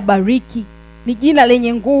 linabariki. Ni jina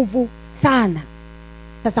lenye nguvu sana.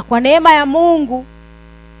 Sasa kwa neema ya Mungu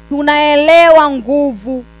tunaelewa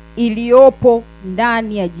nguvu iliyopo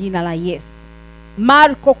ndani ya jina la Yesu.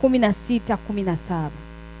 Marko 16:17.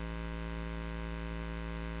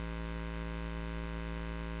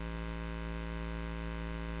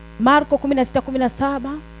 Marko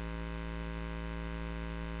 16:17.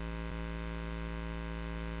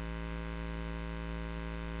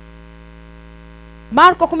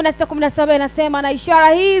 Marko 16:17 inasema, na ishara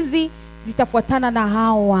hizi zitafuatana na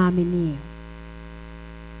hao waaminio.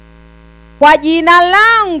 Kwa jina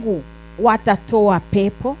langu watatoa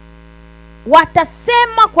pepo,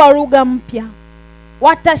 watasema kwa lugha mpya,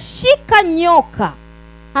 watashika nyoka,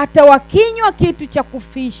 hata wakinywa kitu cha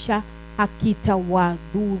kufisha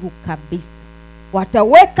hakitawadhuru kabisa.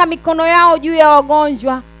 Wataweka mikono yao juu ya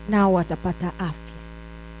wagonjwa, nao watapata afya.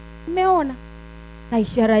 Umeona? Na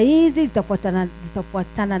ishara hizi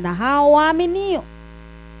zitafuatana na hao waaminio.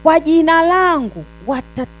 Kwa jina langu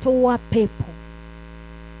watatoa pepo,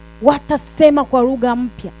 watasema kwa lugha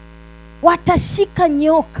mpya, watashika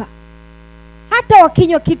nyoka, hata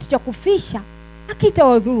wakinywa kitu cha kufisha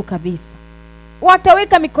hakitawadhuru kabisa.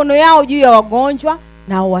 Wataweka mikono yao juu ya wagonjwa,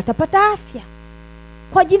 nao watapata afya.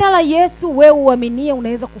 Kwa jina la Yesu, wewe uaminie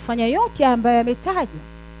unaweza kufanya yote ambayo yametajwa,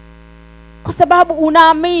 kwa sababu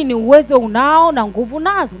unaamini. Uwezo unao na nguvu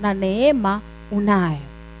nazo na neema unayo.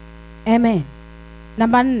 Amen.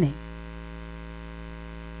 Namba 4,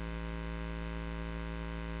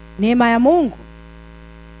 neema ya Mungu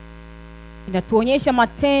inatuonyesha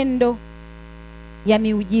matendo ya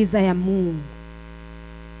miujiza ya Mungu,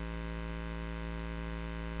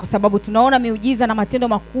 kwa sababu tunaona miujiza na matendo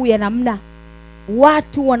makuu ya namna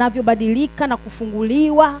watu wanavyobadilika na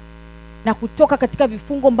kufunguliwa na kutoka katika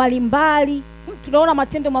vifungo mbalimbali. Tunaona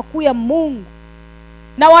matendo makuu ya Mungu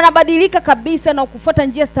na wanabadilika kabisa na kufuata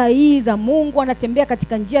njia sahihi za Mungu, wanatembea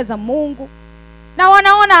katika njia za Mungu na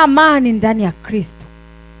wanaona amani ndani ya Kristo.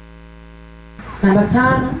 Namba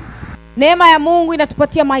 5, neema ya Mungu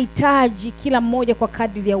inatupatia mahitaji kila mmoja kwa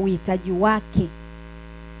kadri ya uhitaji wake.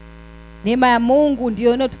 Neema ya Mungu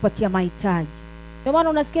ndio inayotupatia mahitaji. Ndio maana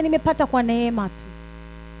unasikia nimepata kwa neema tu,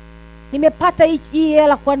 nimepata hii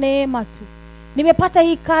hela kwa neema tu, nimepata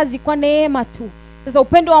hii kazi kwa neema tu. Sasa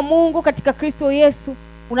upendo wa Mungu katika Kristo Yesu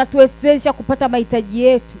unatuwezesha kupata mahitaji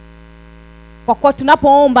yetu, kwa kuwa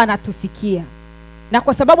tunapoomba anatusikia, na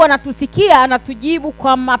kwa sababu anatusikia anatujibu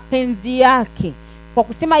kwa mapenzi yake. Kwa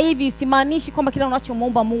kusema hivi simaanishi kwamba kila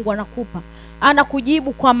unachomuomba Mungu anakupa,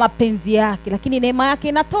 anakujibu kwa mapenzi yake, lakini neema yake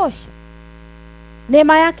inatosha.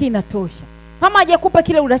 Neema yake inatosha. Kama hajakupa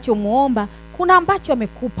kile unachomuomba, kuna ambacho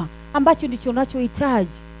amekupa ambacho ndicho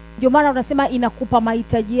unachohitaji. Ndio maana unasema inakupa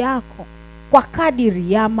mahitaji yako kwa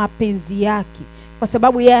kadiri ya mapenzi yake, kwa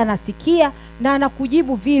sababu yeye anasikia na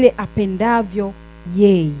anakujibu vile apendavyo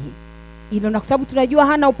yeye. Ilo, na kwa sababu tunajua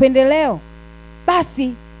hana upendeleo,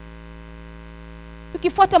 basi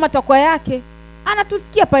tukifuata matakwa yake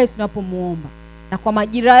anatusikia pale tunapomuomba, na kwa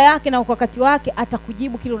majira yake na kwa wakati wake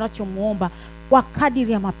atakujibu kile unachomuomba kwa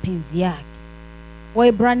kadiri ya mapenzi yake.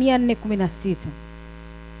 Waebrania 4:16.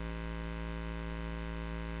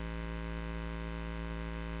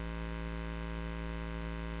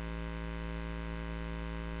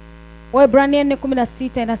 Waebrania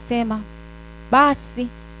 4:16 inasema, basi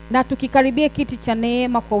na tukikaribia kiti cha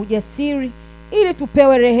neema kwa ujasiri, ili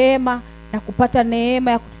tupewe rehema na kupata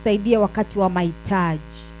neema ya kutusaidia wakati wa mahitaji.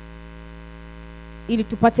 Ili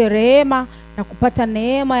tupate rehema na kupata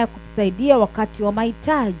neema ya kutusaidia wakati wa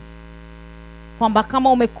mahitaji. Kwamba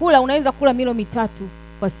kama umekula, unaweza kula milo 3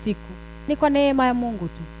 kwa siku, ni kwa neema ya Mungu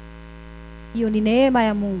tu. Hiyo ni neema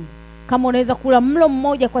ya Mungu. Kama unaweza kula mlo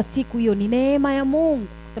 1 kwa siku, hiyo ni neema ya Mungu,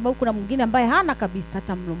 kwa sababu kuna mwingine ambaye hana kabisa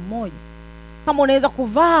hata mlo 1. Kama unaweza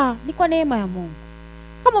kuvaa, ni kwa neema ya Mungu.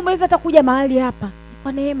 Kama unaweza hata kuja mahali hapa, ni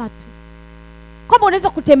kwa neema tu. Kama unaweza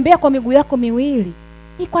kutembea kwa miguu yako miwili,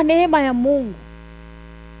 ni kwa neema ya Mungu.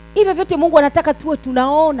 Hivyo vyote Mungu anataka tuwe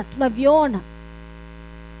tunaona, tunaviona.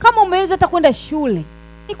 Kama umeweza hata kwenda shule,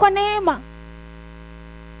 ni kwa neema.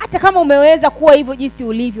 Hata kama umeweza kuwa hivyo jinsi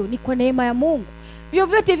ulivyo, ni kwa neema ya Mungu.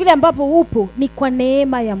 Vyovyote vile ambapo upo, ni kwa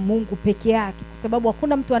neema ya Mungu peke yake, kwa sababu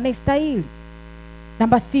hakuna mtu anayestahili.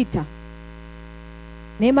 Namba 6,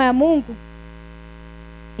 neema ya Mungu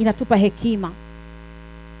inatupa hekima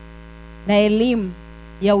na elimu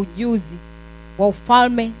ya ujuzi wa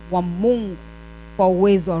ufalme wa Mungu kwa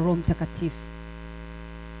uwezo wa Roho Mtakatifu.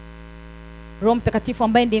 Roho Mtakatifu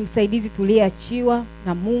ambaye ndiye msaidizi tuliyeachiwa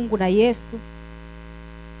na Mungu na Yesu.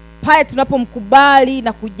 Pale tunapomkubali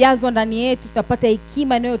na kujazwa ndani yetu, tutapata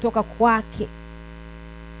hekima inayotoka kwake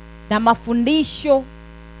na mafundisho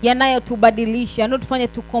yanayotubadilisha, yanayotufanya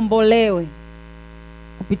tukombolewe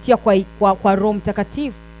kupitia kwa Roho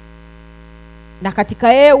Mtakatifu. Na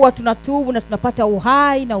katika yeye tunatubu na tunapata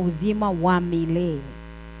uhai na uzima wa milele.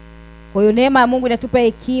 Kwa hiyo neema ya Mungu inatupa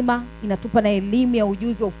hekima, inatupa na elimu ya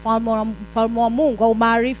ujuzi wa ufalme wa Mungu, au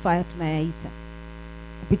maarifa ya tunayaita,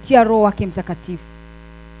 kupitia Roho wake Mtakatifu.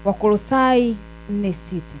 Wakolosai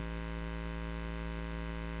 4:6.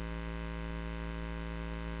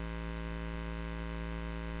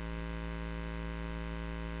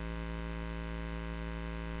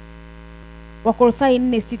 Wakolosai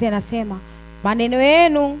 4:6 inasema, maneno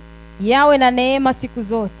yenu yawe na neema siku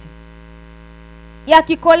zote,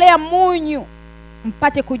 yakikolea munyu,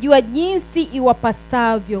 mpate kujua jinsi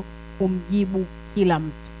iwapasavyo kumjibu kila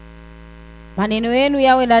mtu. Maneno yenu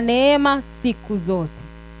yawe na neema siku zote,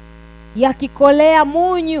 yakikolea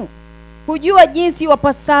munyu, kujua jinsi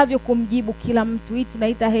iwapasavyo kumjibu kila mtu. Hii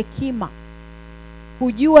tunaita hekima,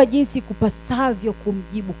 kujua jinsi kupasavyo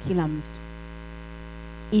kumjibu kila mtu.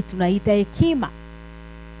 Hii tunaita hekima.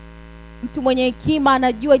 Mtu mwenye hekima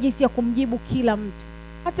anajua jinsi ya kumjibu kila mtu,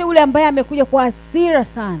 hata yule ambaye amekuja kwa hasira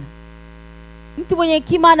sana. Mtu mwenye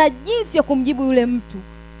hekima ana jinsi ya kumjibu yule mtu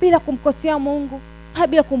bila kumkosea Mungu, wala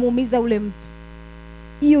bila kumuumiza yule mtu.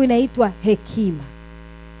 Hiyo inaitwa hekima.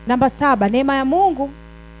 Namba 7, neema ya Mungu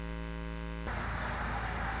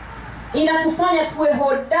inatufanya tuwe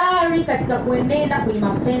hodari katika kuenenda kwenye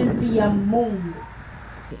mapenzi ya Mungu.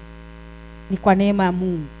 Ni kwa neema ya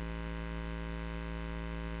Mungu.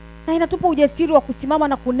 Na inatupa ujasiri wa kusimama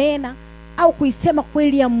na kunena au kuisema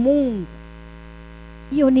kweli ya Mungu.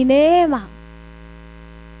 Hiyo ni neema.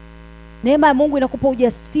 Neema ya Mungu inakupa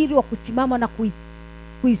ujasiri wa kusimama na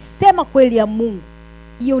kuisema kweli ya Mungu.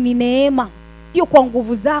 Hiyo ni neema. Sio kwa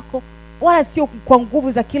nguvu zako, wala sio kwa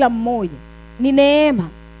nguvu za kila mmoja. Ni neema.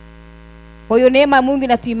 Kwa hiyo neema ya Mungu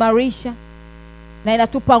inatuimarisha na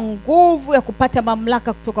inatupa nguvu ya kupata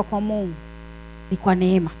mamlaka kutoka kwa Mungu. Ni kwa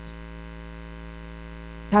neema.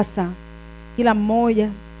 Sasa kila mmoja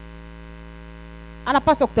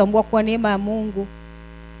anapaswa kutambua kwa neema ya Mungu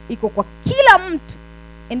iko kwa kila mtu,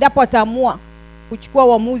 endapo ataamua kuchukua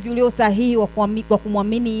uamuzi ulio sahihi wa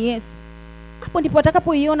kumwamini Yesu. Hapo ndipo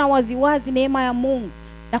atakapoiona waziwazi neema ya Mungu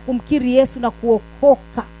na kumkiri Yesu na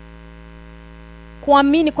kuokoka.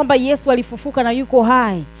 Kuamini kwamba Yesu alifufuka na yuko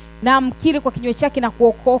hai, na amkiri kwa kinywa chake na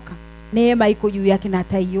kuokoka, neema iko juu yake na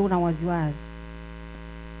ataiona waziwazi.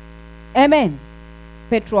 Amen.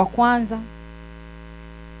 Petro wa kwanza,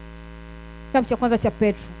 kitabu cha kwanza cha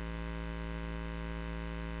Petro,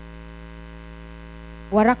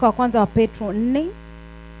 waraka wa kwanza wa Petro 4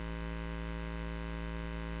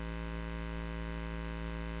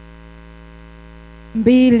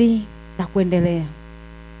 2 na kuendelea.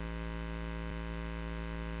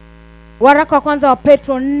 Waraka wa kwanza wa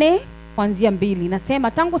Petro 4 kuanzia 2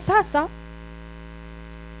 nasema, tangu sasa,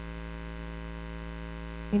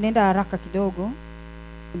 ninaenda haraka kidogo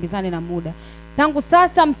kimbizane na muda. Tangu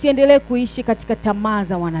sasa msiendelee kuishi katika tamaa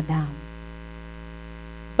za wanadamu,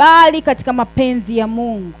 bali katika mapenzi ya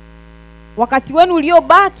Mungu. Wakati wenu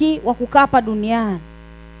uliobaki wa kukaa hapa duniani,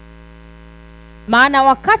 maana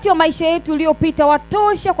wakati wa maisha yetu uliopita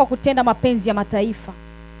watosha kwa kutenda mapenzi ya mataifa,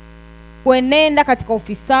 kuenenda katika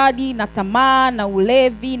ufisadi na tamaa na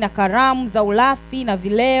ulevi na karamu za ulafi na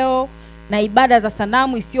vileo na ibada za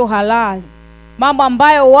sanamu isiyo halali, mambo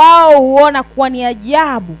ambayo wao huona kuwa ni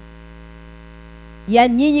ajabu ya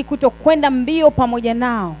nyinyi kutokwenda mbio pamoja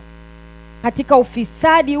nao katika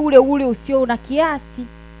ufisadi ule ule usio na kiasi,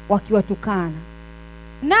 wakiwatukana.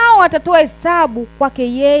 Nao watatoa hesabu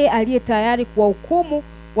kwake yeye aliye tayari kuwahukumu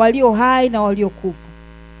walio hai na waliokufa.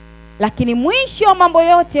 Lakini mwisho wa mambo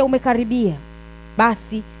yote umekaribia.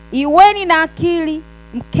 Basi iweni na akili,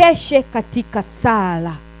 mkeshe katika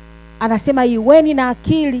sala. Anasema iweni na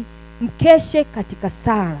akili, mkeshe katika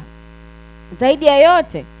sala. Zaidi ya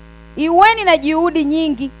yote, iweni na juhudi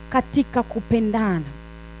nyingi katika kupendana,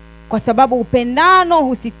 kwa sababu upendano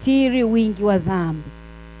husitiri wingi wa dhambi.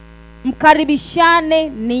 Mkaribishane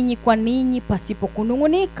ninyi kwa ninyi pasipo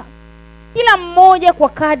kunung'unika. Kila mmoja kwa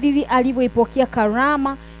kadiri alivyoipokea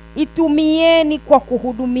karama, itumieni kwa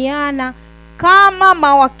kuhudumiana kama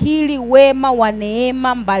mawakili wema wa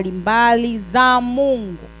neema mbalimbali za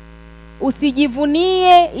Mungu.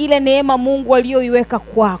 Usijivunie ile neema Mungu aliyoiweka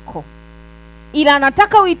kwako, ila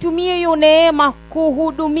anataka uitumie hiyo neema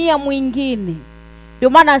kuhudumia mwingine. Ndio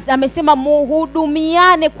maana amesema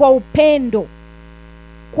muhudumiane kwa upendo,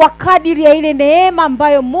 kwa kadiri ya ile neema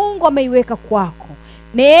ambayo Mungu ameiweka kwako.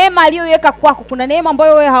 Neema aliyoiweka kwako, kuna neema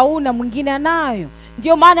ambayo wewe hauna, mwingine anayo.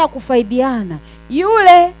 Ndio maana ya kufaidiana,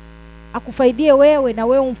 yule akufaidie wewe na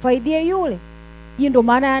wewe umfaidie yule. Hiyo ndio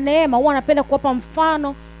maana ya neema. Huwa anapenda kuwapa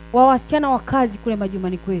mfano wa wasichana wa kazi kule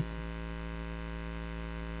majumbani kwetu,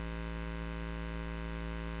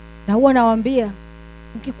 na huwa nawaambia,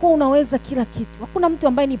 ukikuwa unaweza kila kitu, hakuna mtu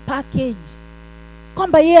ambaye ni package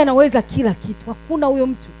kwamba yeye anaweza kila kitu. Hakuna huyo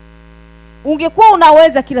mtu. Ungekuwa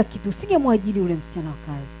unaweza kila kitu, usingemwajiri ule msichana wa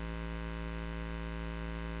kazi.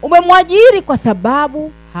 Umemwajiri kwa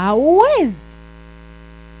sababu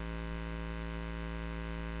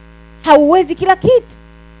hauwezi kila kitu.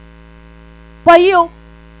 Kwa hiyo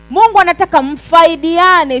Mungu anataka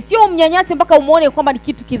mfaidiane, sio umnyanyase mpaka umuone kwamba ni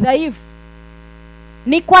kitu kidhaifu.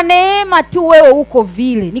 Ni kwa neema tu wewe uko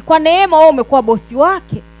vile. Ni kwa neema wewe umekuwa bosi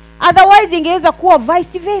wake. Otherwise ingeweza kuwa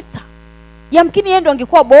vice versa. Yamkini yeye ndo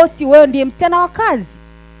angekuwa bosi, wewe ndiye msichana wa kazi.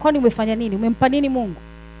 Kwani umefanya nini? Umempa nini Mungu?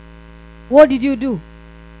 What did you do?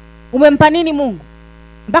 Umempa nini Mungu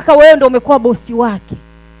mpaka wewe ndo umekuwa bosi wake?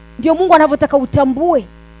 Ndio Mungu anavyotaka utambue.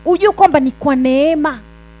 Ujue kwamba ni kwa neema.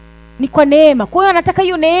 Ni kwa neema. Kwa hiyo anataka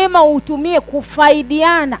hiyo neema utumie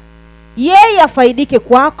kufaidiana. Yeye afaidike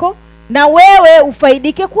kwako na wewe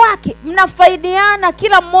ufaidike kwake. Mnafaidiana,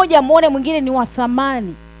 kila mmoja muone mwingine ni wa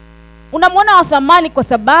thamani. Unamwona wa thamani kwa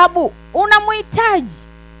sababu unamhitaji.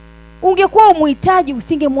 Ungekuwa umhitaji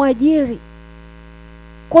usingemwajiri.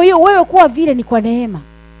 Kwa hiyo wewe kuwa vile ni kwa neema,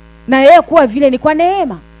 na yeye kuwa vile ni kwa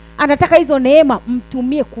neema. Anataka hizo neema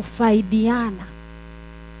mtumie kufaidiana.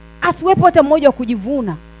 Asiwepo hata mmoja wa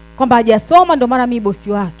kujivuna kwamba hajasoma ndio maana mimi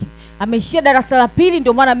bosi wake, ameishia darasa la pili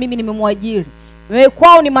ndio maana mimi nimemwajiri, wewe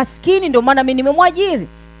kwao ni maskini ndio maana mimi nimemwajiri.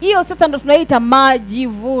 Hiyo sasa ndio tunaita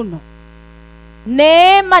majivuno.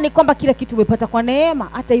 Neema ni kwamba kila kitu umepata kwa neema,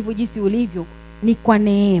 hata hivyo jinsi ulivyo ni kwa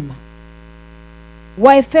neema.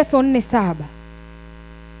 Waefeso 4:7.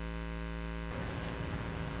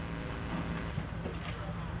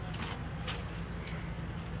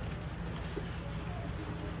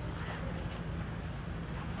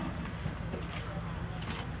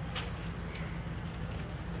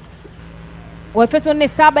 Waefeso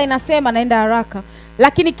 4:7 inasema, naenda haraka,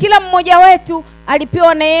 lakini kila mmoja wetu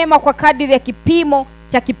alipewa neema kwa kadiri ya kipimo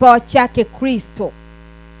cha kipawa chake Kristo.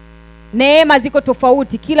 Neema ziko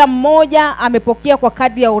tofauti, kila mmoja amepokea kwa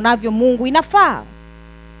kadri ya unavyo Mungu inafaa.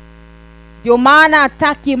 Ndio maana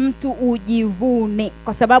hataki mtu ujivune,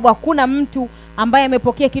 kwa sababu hakuna mtu ambaye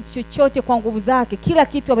amepokea kitu chochote kwa nguvu zake. Kila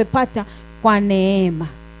kitu amepata kwa neema.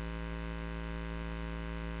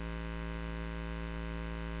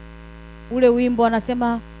 Ule wimbo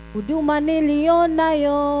anasema, huduma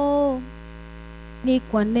nilionayo ni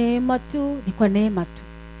kwa neema tu, ni kwa neema tu.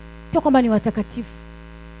 Sio kwamba ni watakatifu.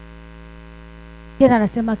 Tena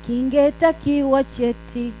anasema, kingetakiwa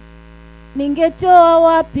cheti, ningetoa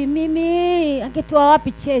wapi mimi? Angetoa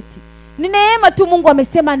wapi cheti? Ni neema tu. Mungu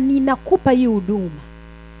amesema ninakupa hii huduma.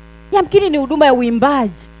 Yamkini ni huduma ya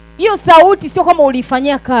uimbaji. Hiyo sauti sio kama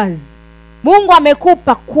ulifanyia kazi. Mungu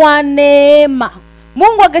amekupa kwa neema.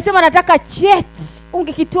 Mungu angesema nataka cheti,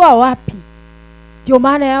 ungekitoa wapi? Ndio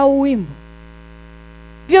maana ya wimbo.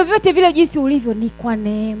 Vyovyote vile jinsi ulivyo ni kwa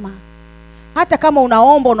neema. Hata kama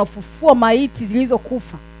unaomba unafufua maiti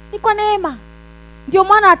zilizokufa, ni kwa neema. Ndio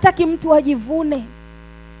maana hataki mtu ajivune.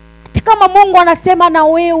 Hata kama Mungu anasema na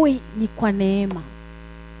wewe, ni kwa neema.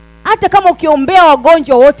 Hata kama ukiombea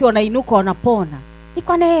wagonjwa wote wanainuka wanapona, ni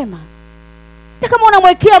kwa neema. Hata kama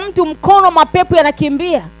unamwekea mtu mkono mapepo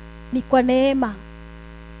yanakimbia, ni kwa neema.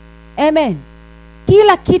 Amen.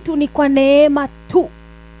 Kila kitu ni kwa neema tu.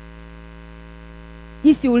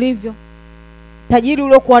 Jinsi ulivyo, tajiri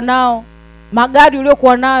uliokuwa nao, magari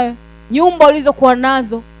uliokuwa nayo, nyumba ulizokuwa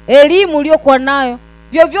nazo, elimu uliokuwa nayo,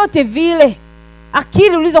 vyovyote vile,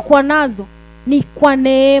 akili ulizokuwa nazo, ni kwa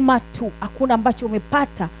neema tu. Hakuna ambacho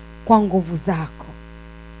umepata kwa nguvu zako.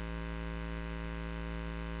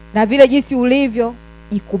 Na vile jinsi ulivyo,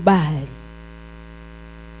 ikubali.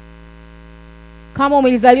 Kama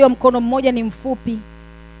umelizaliwa mkono mmoja ni mfupi,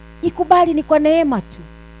 ikubali, ni kwa neema tu.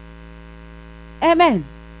 Amen.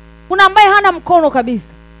 Kuna ambaye hana mkono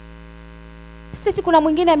kabisa. Sisi kuna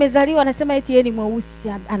mwingine amezaliwa anasema eti yeye ni mweusi,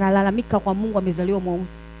 analalamika kwa Mungu amezaliwa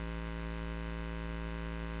mweusi.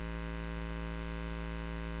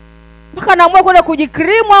 Mpaka anaamua kwenda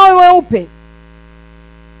kujikrimu au weupe.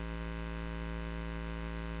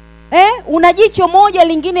 Una jicho moja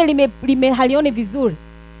lingine lime halioni vizuri.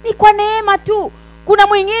 Ni kwa neema tu. Kuna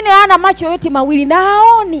mwingine hana macho yote mawili na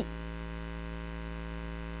haoni.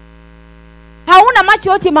 Hauna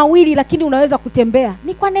macho yote mawili lakini unaweza kutembea.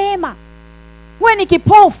 Ni kwa neema. Wewe ni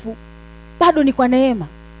kipofu, bado ni kwa neema.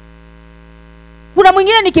 Kuna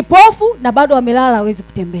mwingine ni kipofu na bado amelala hawezi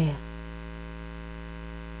kutembea.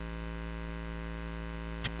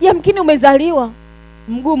 Yamkini umezaliwa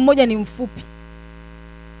mguu mmoja ni mfupi.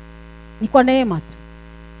 Ni kwa neema tu.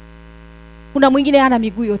 Kuna mwingine hana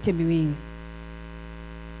miguu yote miwili.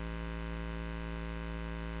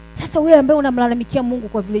 Sasa wewe ambaye unamlalamikia Mungu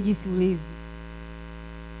kwa vile jinsi ulivyo,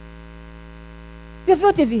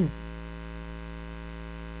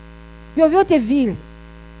 vyovyote vile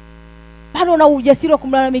bado una ujasiri wa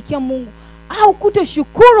kumlalamikia Mungu au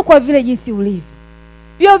kutoshukuru kwa vile jinsi ulivyo.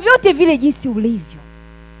 Vyovyote vile jinsi ulivyo.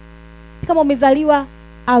 Kama umezaliwa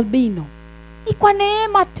albino, ni kwa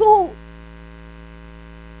neema tu.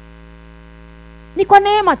 Ni kwa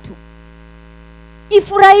neema tu.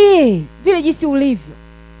 Ifurahie vile jinsi ulivyo.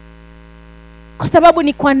 kwa sababu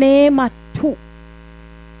ni kwa neema tu.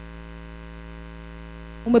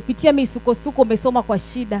 Umepitia misukosuko, umesoma kwa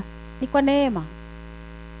shida, ni kwa neema.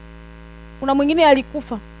 Kuna mwingine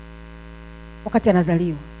alikufa wakati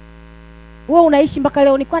anazaliwa, wewe unaishi mpaka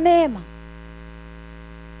leo, ni kwa neema.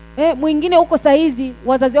 Mwingine huko saizi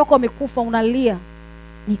wazazi wako wamekufa, unalia,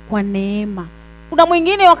 ni kwa neema. Kuna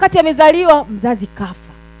mwingine wakati amezaliwa mzazi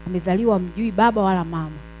kafa, amezaliwa mjui baba wala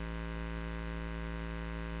mama.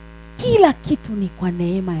 Kila kitu ni kwa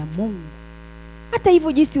neema ya Mungu. Hata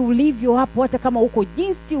hivyo jinsi ulivyo hapo, hata kama uko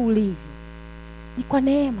jinsi ulivyo, ni kwa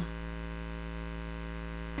neema.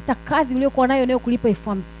 Hata kazi uliyokuwa nayo leo kulipa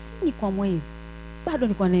 50,000 kwa mwezi, bado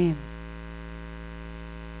ni kwa neema.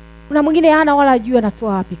 Kuna mwingine hana wala ajui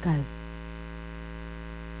anatoa wapi kazi.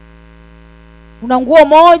 Una nguo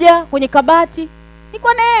moja kwenye kabati, ni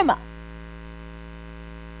kwa neema.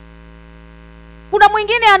 Kuna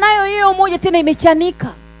mwingine anayo hiyo moja tena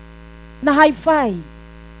imechanika na haifai.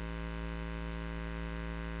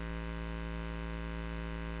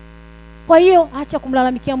 Kwa hiyo acha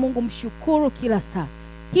kumlalamikia Mungu, mshukuru kila saa.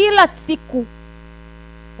 Kila siku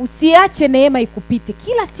usiache neema ikupite.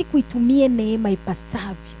 Kila siku itumie neema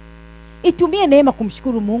ipasavyo. Itumie neema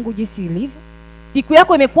kumshukuru Mungu jinsi ilivyo. Siku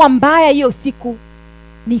yako imekuwa mbaya, hiyo siku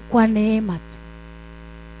ni kwa neema tu.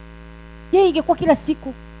 Yeye ingekuwa kila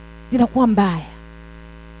siku zinakuwa mbaya,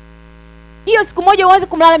 hiyo siku moja uanze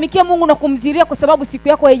kumlalamikia Mungu na kumziria kwa sababu siku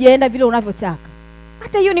yako haijaenda vile unavyotaka.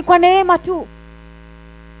 Hata hiyo ni kwa neema tu.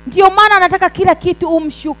 Ndio maana anataka kila kitu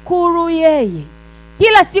umshukuru yeye.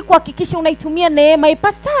 Kila siku hakikisha unaitumia neema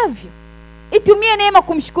ipasavyo. Itumie neema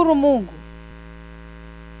kumshukuru Mungu.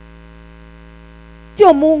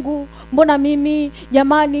 Sio Mungu, mbona mimi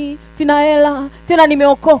jamani sina hela, tena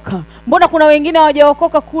nimeokoka. Mbona kuna wengine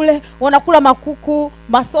hawajaokoka kule wanakula makuku,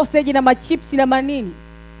 masoseji na machipsi na manini?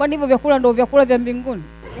 Kwani hivyo vyakula ndio vyakula vya mbinguni?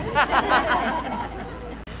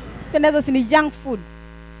 Kenazo si ni junk food.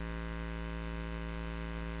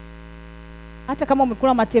 Hata kama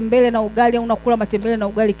umekula matembele na ugali au unakula matembele na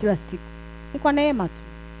ugali kila siku, ni kwa neema tu.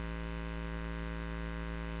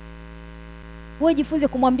 Wewe jifunze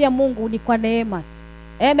kumwambia Mungu ni kwa neema tu.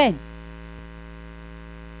 Amen.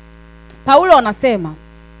 Paulo anasema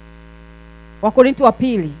Wakorintho wa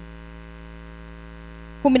pili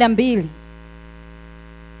 12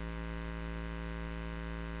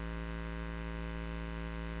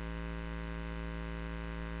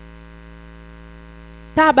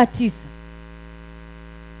 7:9.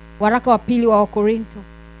 Waraka wa pili wa Wakorintho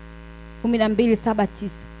 12:7-9.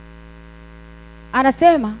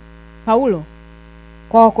 Anasema Paulo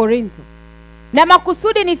kwa Wakorintho, na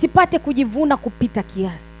makusudi nisipate kujivuna kupita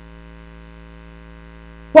kiasi.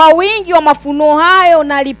 Kwa wingi wa mafunuo hayo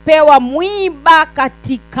nalipewa mwiba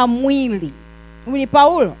katika mwili. Huyu ni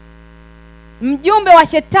Paulo, mjumbe wa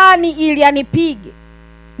shetani, ili anipige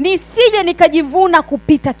nisije nikajivuna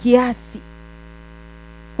kupita kiasi.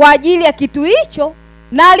 Kwa ajili ya kitu hicho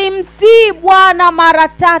nalimsihi Bwana mara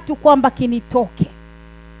 3 kwamba kinitoke.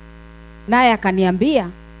 Naye akaniambia,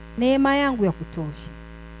 neema yangu ya kutosha,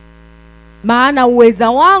 maana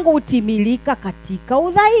uweza wangu utimilika katika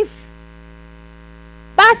udhaifu.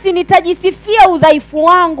 Basi nitajisifia udhaifu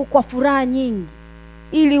wangu kwa furaha nyingi,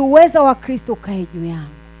 ili uweza wa Kristo ukae juu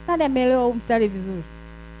yangu. Nani ameelewa huu mstari vizuri?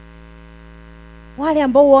 Wale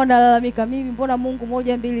ambao wanalalamika, mimi mbona Mungu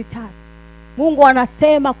 1 2 3. Mungu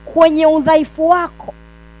anasema kwenye udhaifu wako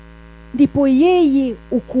ndipo yeye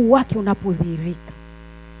ukuu wake unapodhihirika.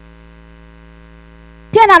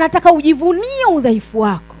 Tena anataka ujivunie udhaifu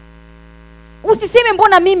wako. Usiseme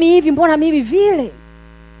mbona mimi hivi, mbona mimi vile.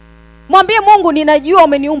 Mwambie Mungu, ninajua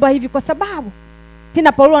umeniumba hivi kwa sababu.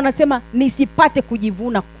 Tena Paulo anasema nisipate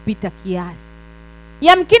kujivuna kupita kiasi.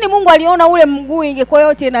 Yamkini Mungu aliona ule mguu ingekuwa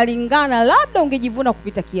yote inalingana, labda ungejivuna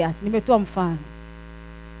kupita kiasi. Nimetoa mfano.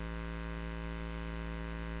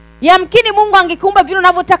 Yamkini Mungu angekuumba vile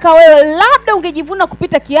unavyotaka wewe, labda ungejivuna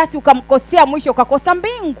kupita kiasi ukamkosea, mwisho ukakosa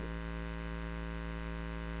mbingu.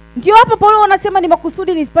 Ndio hapo Paulo anasema ni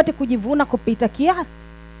makusudi nisipate kujivuna kupita kiasi.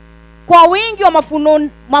 Kwa wingi wa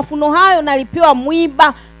mafuno hayo nalipewa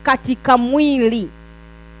mwiba katika mwili,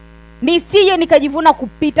 nisije nikajivuna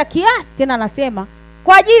kupita kiasi. Tena anasema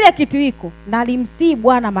kwa ajili ya kitu hiko nalimsihi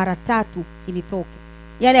Bwana mara 3 kinitoke.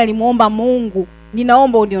 Yaani alimuomba Mungu,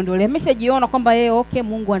 ninaomba uniondolee. Ameshajiona kwamba yeye okay,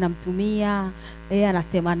 Mungu anamtumia,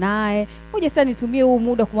 anasema naye. Ngoja sasa nitumie huu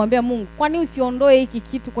muda kumwambia Mungu, kwani usiondoe hiki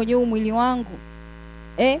kitu kwenye huu mwili wangu?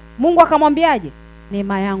 Mungu akamwambiaje?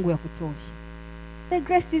 Neema yangu ya kutosha. The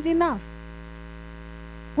grace is enough.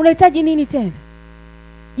 Unahitaji nini tena?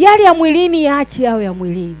 Yale ya mwilini yaache yao ya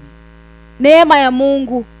mwilini. Neema ya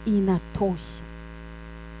Mungu inatosha.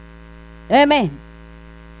 Amen.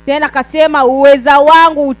 Tena akasema uweza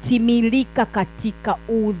wangu utimilika katika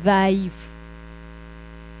udhaifu.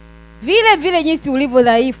 Vile vile jinsi ulivyo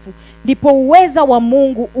dhaifu ndipo uweza wa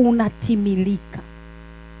Mungu unatimilika.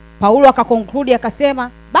 Paulo akakonkludi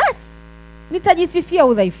akasema, basi nitajisifia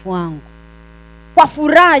udhaifu wangu kwa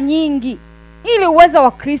furaha nyingi, ili uweza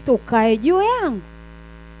wa Kristo ukae juu yangu.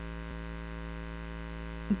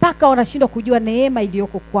 Mpaka wanashindwa kujua neema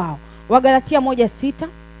iliyoko kwao. Wagalatia 1:6,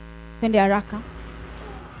 twende haraka.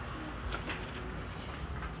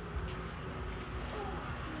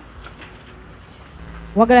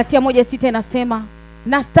 Wagalatia 1:6 inasema,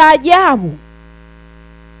 na staajabu,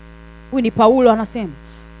 huyu ni Paulo anasema,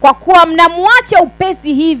 kwa kuwa mnamwacha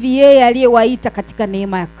upesi hivi yeye aliyewaita katika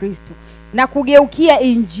neema ya Kristo na kugeukia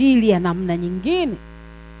injili ya namna nyingine.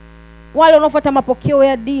 Wale wanaofuata mapokeo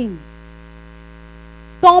ya dini,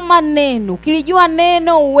 soma neno. Ukilijua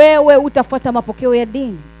neno, wewe utafuata mapokeo ya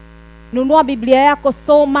dini. Nunua Biblia yako,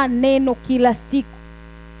 soma neno kila siku.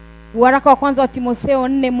 Waraka wa kwanza wa Timotheo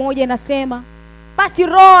 4:1 inasema, basi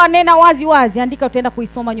Roho anena wazi wazi, andika utaenda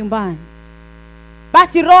kuisoma nyumbani.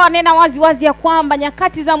 Basi Roho anena wazi wazi ya kwamba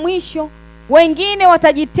nyakati za mwisho wengine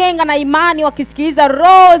watajitenga na imani, wakisikiliza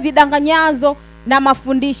roho zidanganyazo na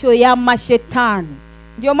mafundisho ya mashetani.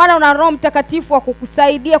 Ndio maana una Roho Mtakatifu wa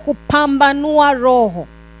kukusaidia kupambanua roho.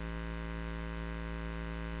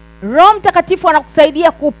 Roho Mtakatifu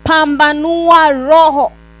anakusaidia kupambanua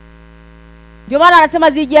roho. Ndio maana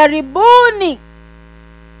anasema zijaribuni.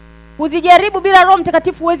 Kuzijaribu bila Roho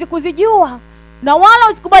Mtakatifu huwezi kuzijua. Na wala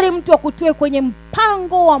usikubali mtu akutoe kwenye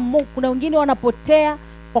mpango wa Mungu. Kuna wengine wanapotea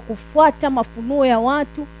kwa kufuata mafunuo ya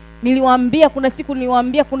watu. Kuna siku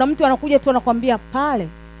niliwaambia kuna mtu anakuja tu anakuambia pale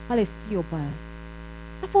sio pale.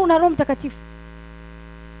 Hapo una Roho Mtakatifu.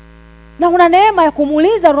 Na una neema ya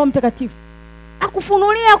kumuuliza Roho Mtakatifu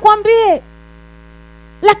akufunulia, akwambie.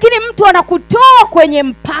 Lakini mtu anakutoa kwenye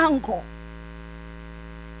mpango.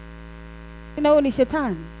 Huyo ni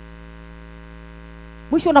shetani.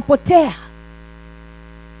 Mwisho unapotea.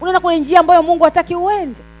 Unaenda kwenye njia ambayo Mungu hataki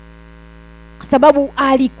uende. Kwa sababu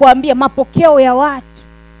alikwambia mapokeo ya watu.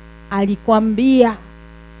 Alikwambia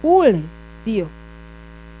ule sio.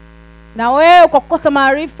 Na wewe kwa kukosa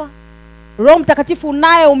maarifa, Roho Mtakatifu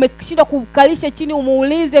unaye, umeshindwa kukalisha chini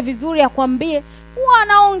umuulize vizuri akwambie, huwa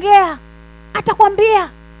anaongea. Atakwambia.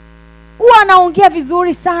 Huwa anaongea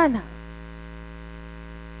vizuri sana.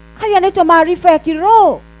 Hayo yanaitwa maarifa ya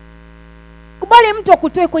kiroho. Kubali mtu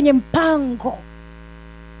akutoe kwenye mpango.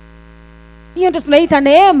 Hiyo ndio tunaita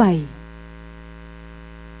neema hii.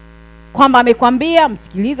 Kwamba amekwambia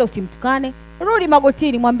msikilize, usimtukane, rudi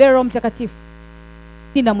magotini, mwambie Roho Mtakatifu,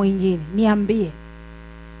 sina mwingine, niambie.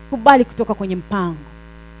 Kubali kutoka kwenye mpango.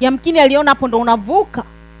 Yamkini aliona hapo ndo unavuka.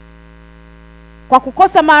 Kwa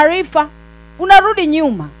kukosa maarifa unarudi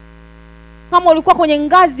nyuma. Kama ulikuwa kwenye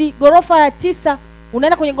ngazi gorofa ya 9,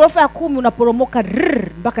 unaenda kwenye gorofa ya 10, unaporomoka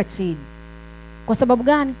mpaka chini. Kwa sababu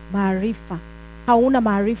gani? Maarifa. Hauna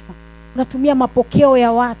maarifa. Unatumia mapokeo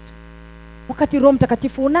ya watu wakati Roho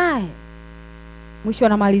Mtakatifu unaye. Mwisho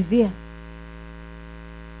anamalizia.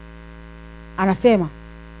 Anasema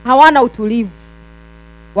hawana utulivu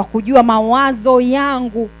wa kujua mawazo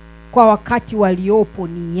yangu kwa wakati waliopo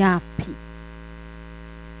ni yapi.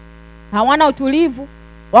 Hawana utulivu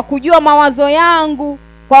wa kujua mawazo yangu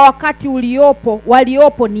kwa wakati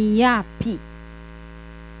waliopo ni yapi.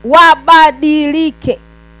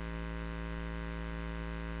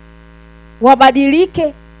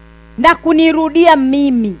 Wabadilike na kunirudia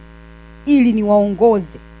mimi, ili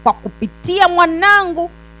niwaongoze kwa kupitia mwanangu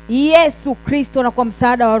Yesu Kristo, na kwa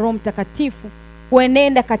msaada wa Roho Mtakatifu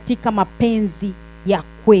kuenenda katika mapenzi ya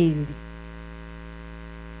kweli.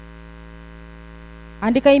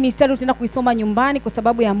 Andika hii mistari, utaenda kuisoma nyumbani kwa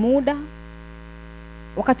sababu ya muda.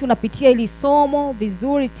 Wakati unapitia ili somo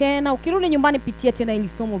vizuri tena, ukirudi nyumbani pitia tena ili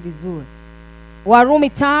somo vizuri. Warumi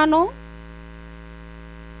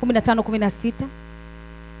 5:15-16.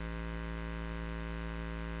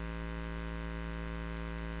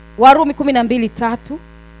 Warumi 12:3.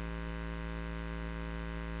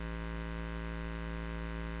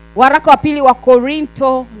 Waraka wa pili wa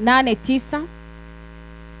Korinto 8:9.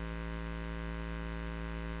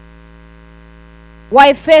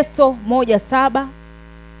 Waefeso 1:7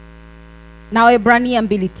 na Waebrania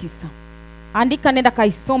 2:9. Andika, nenda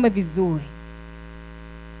kaisome vizuri.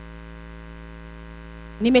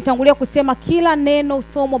 Nimetangulia kusema kila neno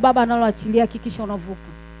usomo Baba analoachilia hakikisha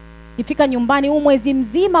unavuka. Nifika nyumbani mwezi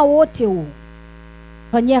mzima wote huu,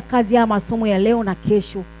 fanyia kazi ya masomo ya leo na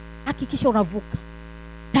kesho, hakikisha unavuka.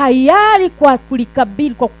 Tayari kwa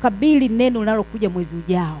kukabili neno linalokuja mwezi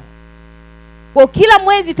ujao. Kwa kila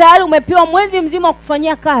mwezi tayari umepewa mwezi mzima wa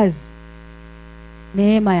kufanyia kazi.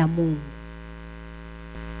 neema ya Mungu.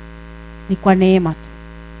 Ni kwa neema tu.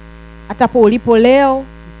 Hata hapo ulipo leo ni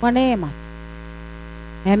kwa neema tu.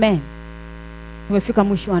 Amen. Tumefika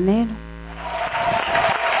mwisho wa neno.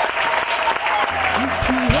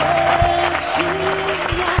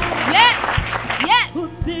 Yes.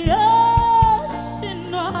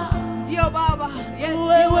 Ndio Baba. Yes.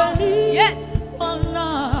 Yes.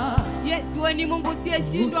 Yes, wewe ni Mungu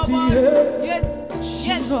usiyeshindwa Bwana. Yes.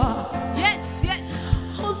 Yes. Yes. Yes.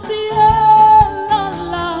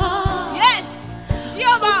 Yes. Ndio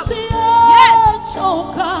Baba. Yes.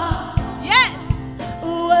 Yes.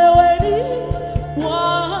 Wewe ni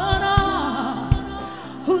Bwana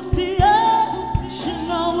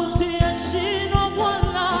usiyeshindwa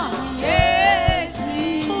Bwana. Yes.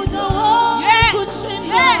 Hujawahi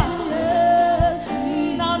kushinda.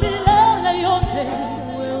 Na milele yote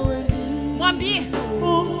wewe ni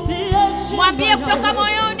Mwambie kutoka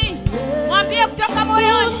moyoni. Mwambie kutoka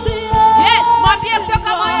moyoni. Yes, mwambie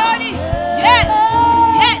kutoka moyoni. Yes.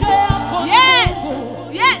 Yes. Yes.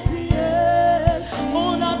 Yes.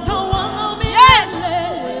 Unatawala milele.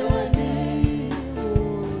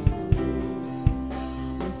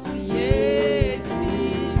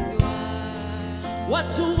 Usiyeshindwa.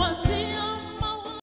 Watu wazia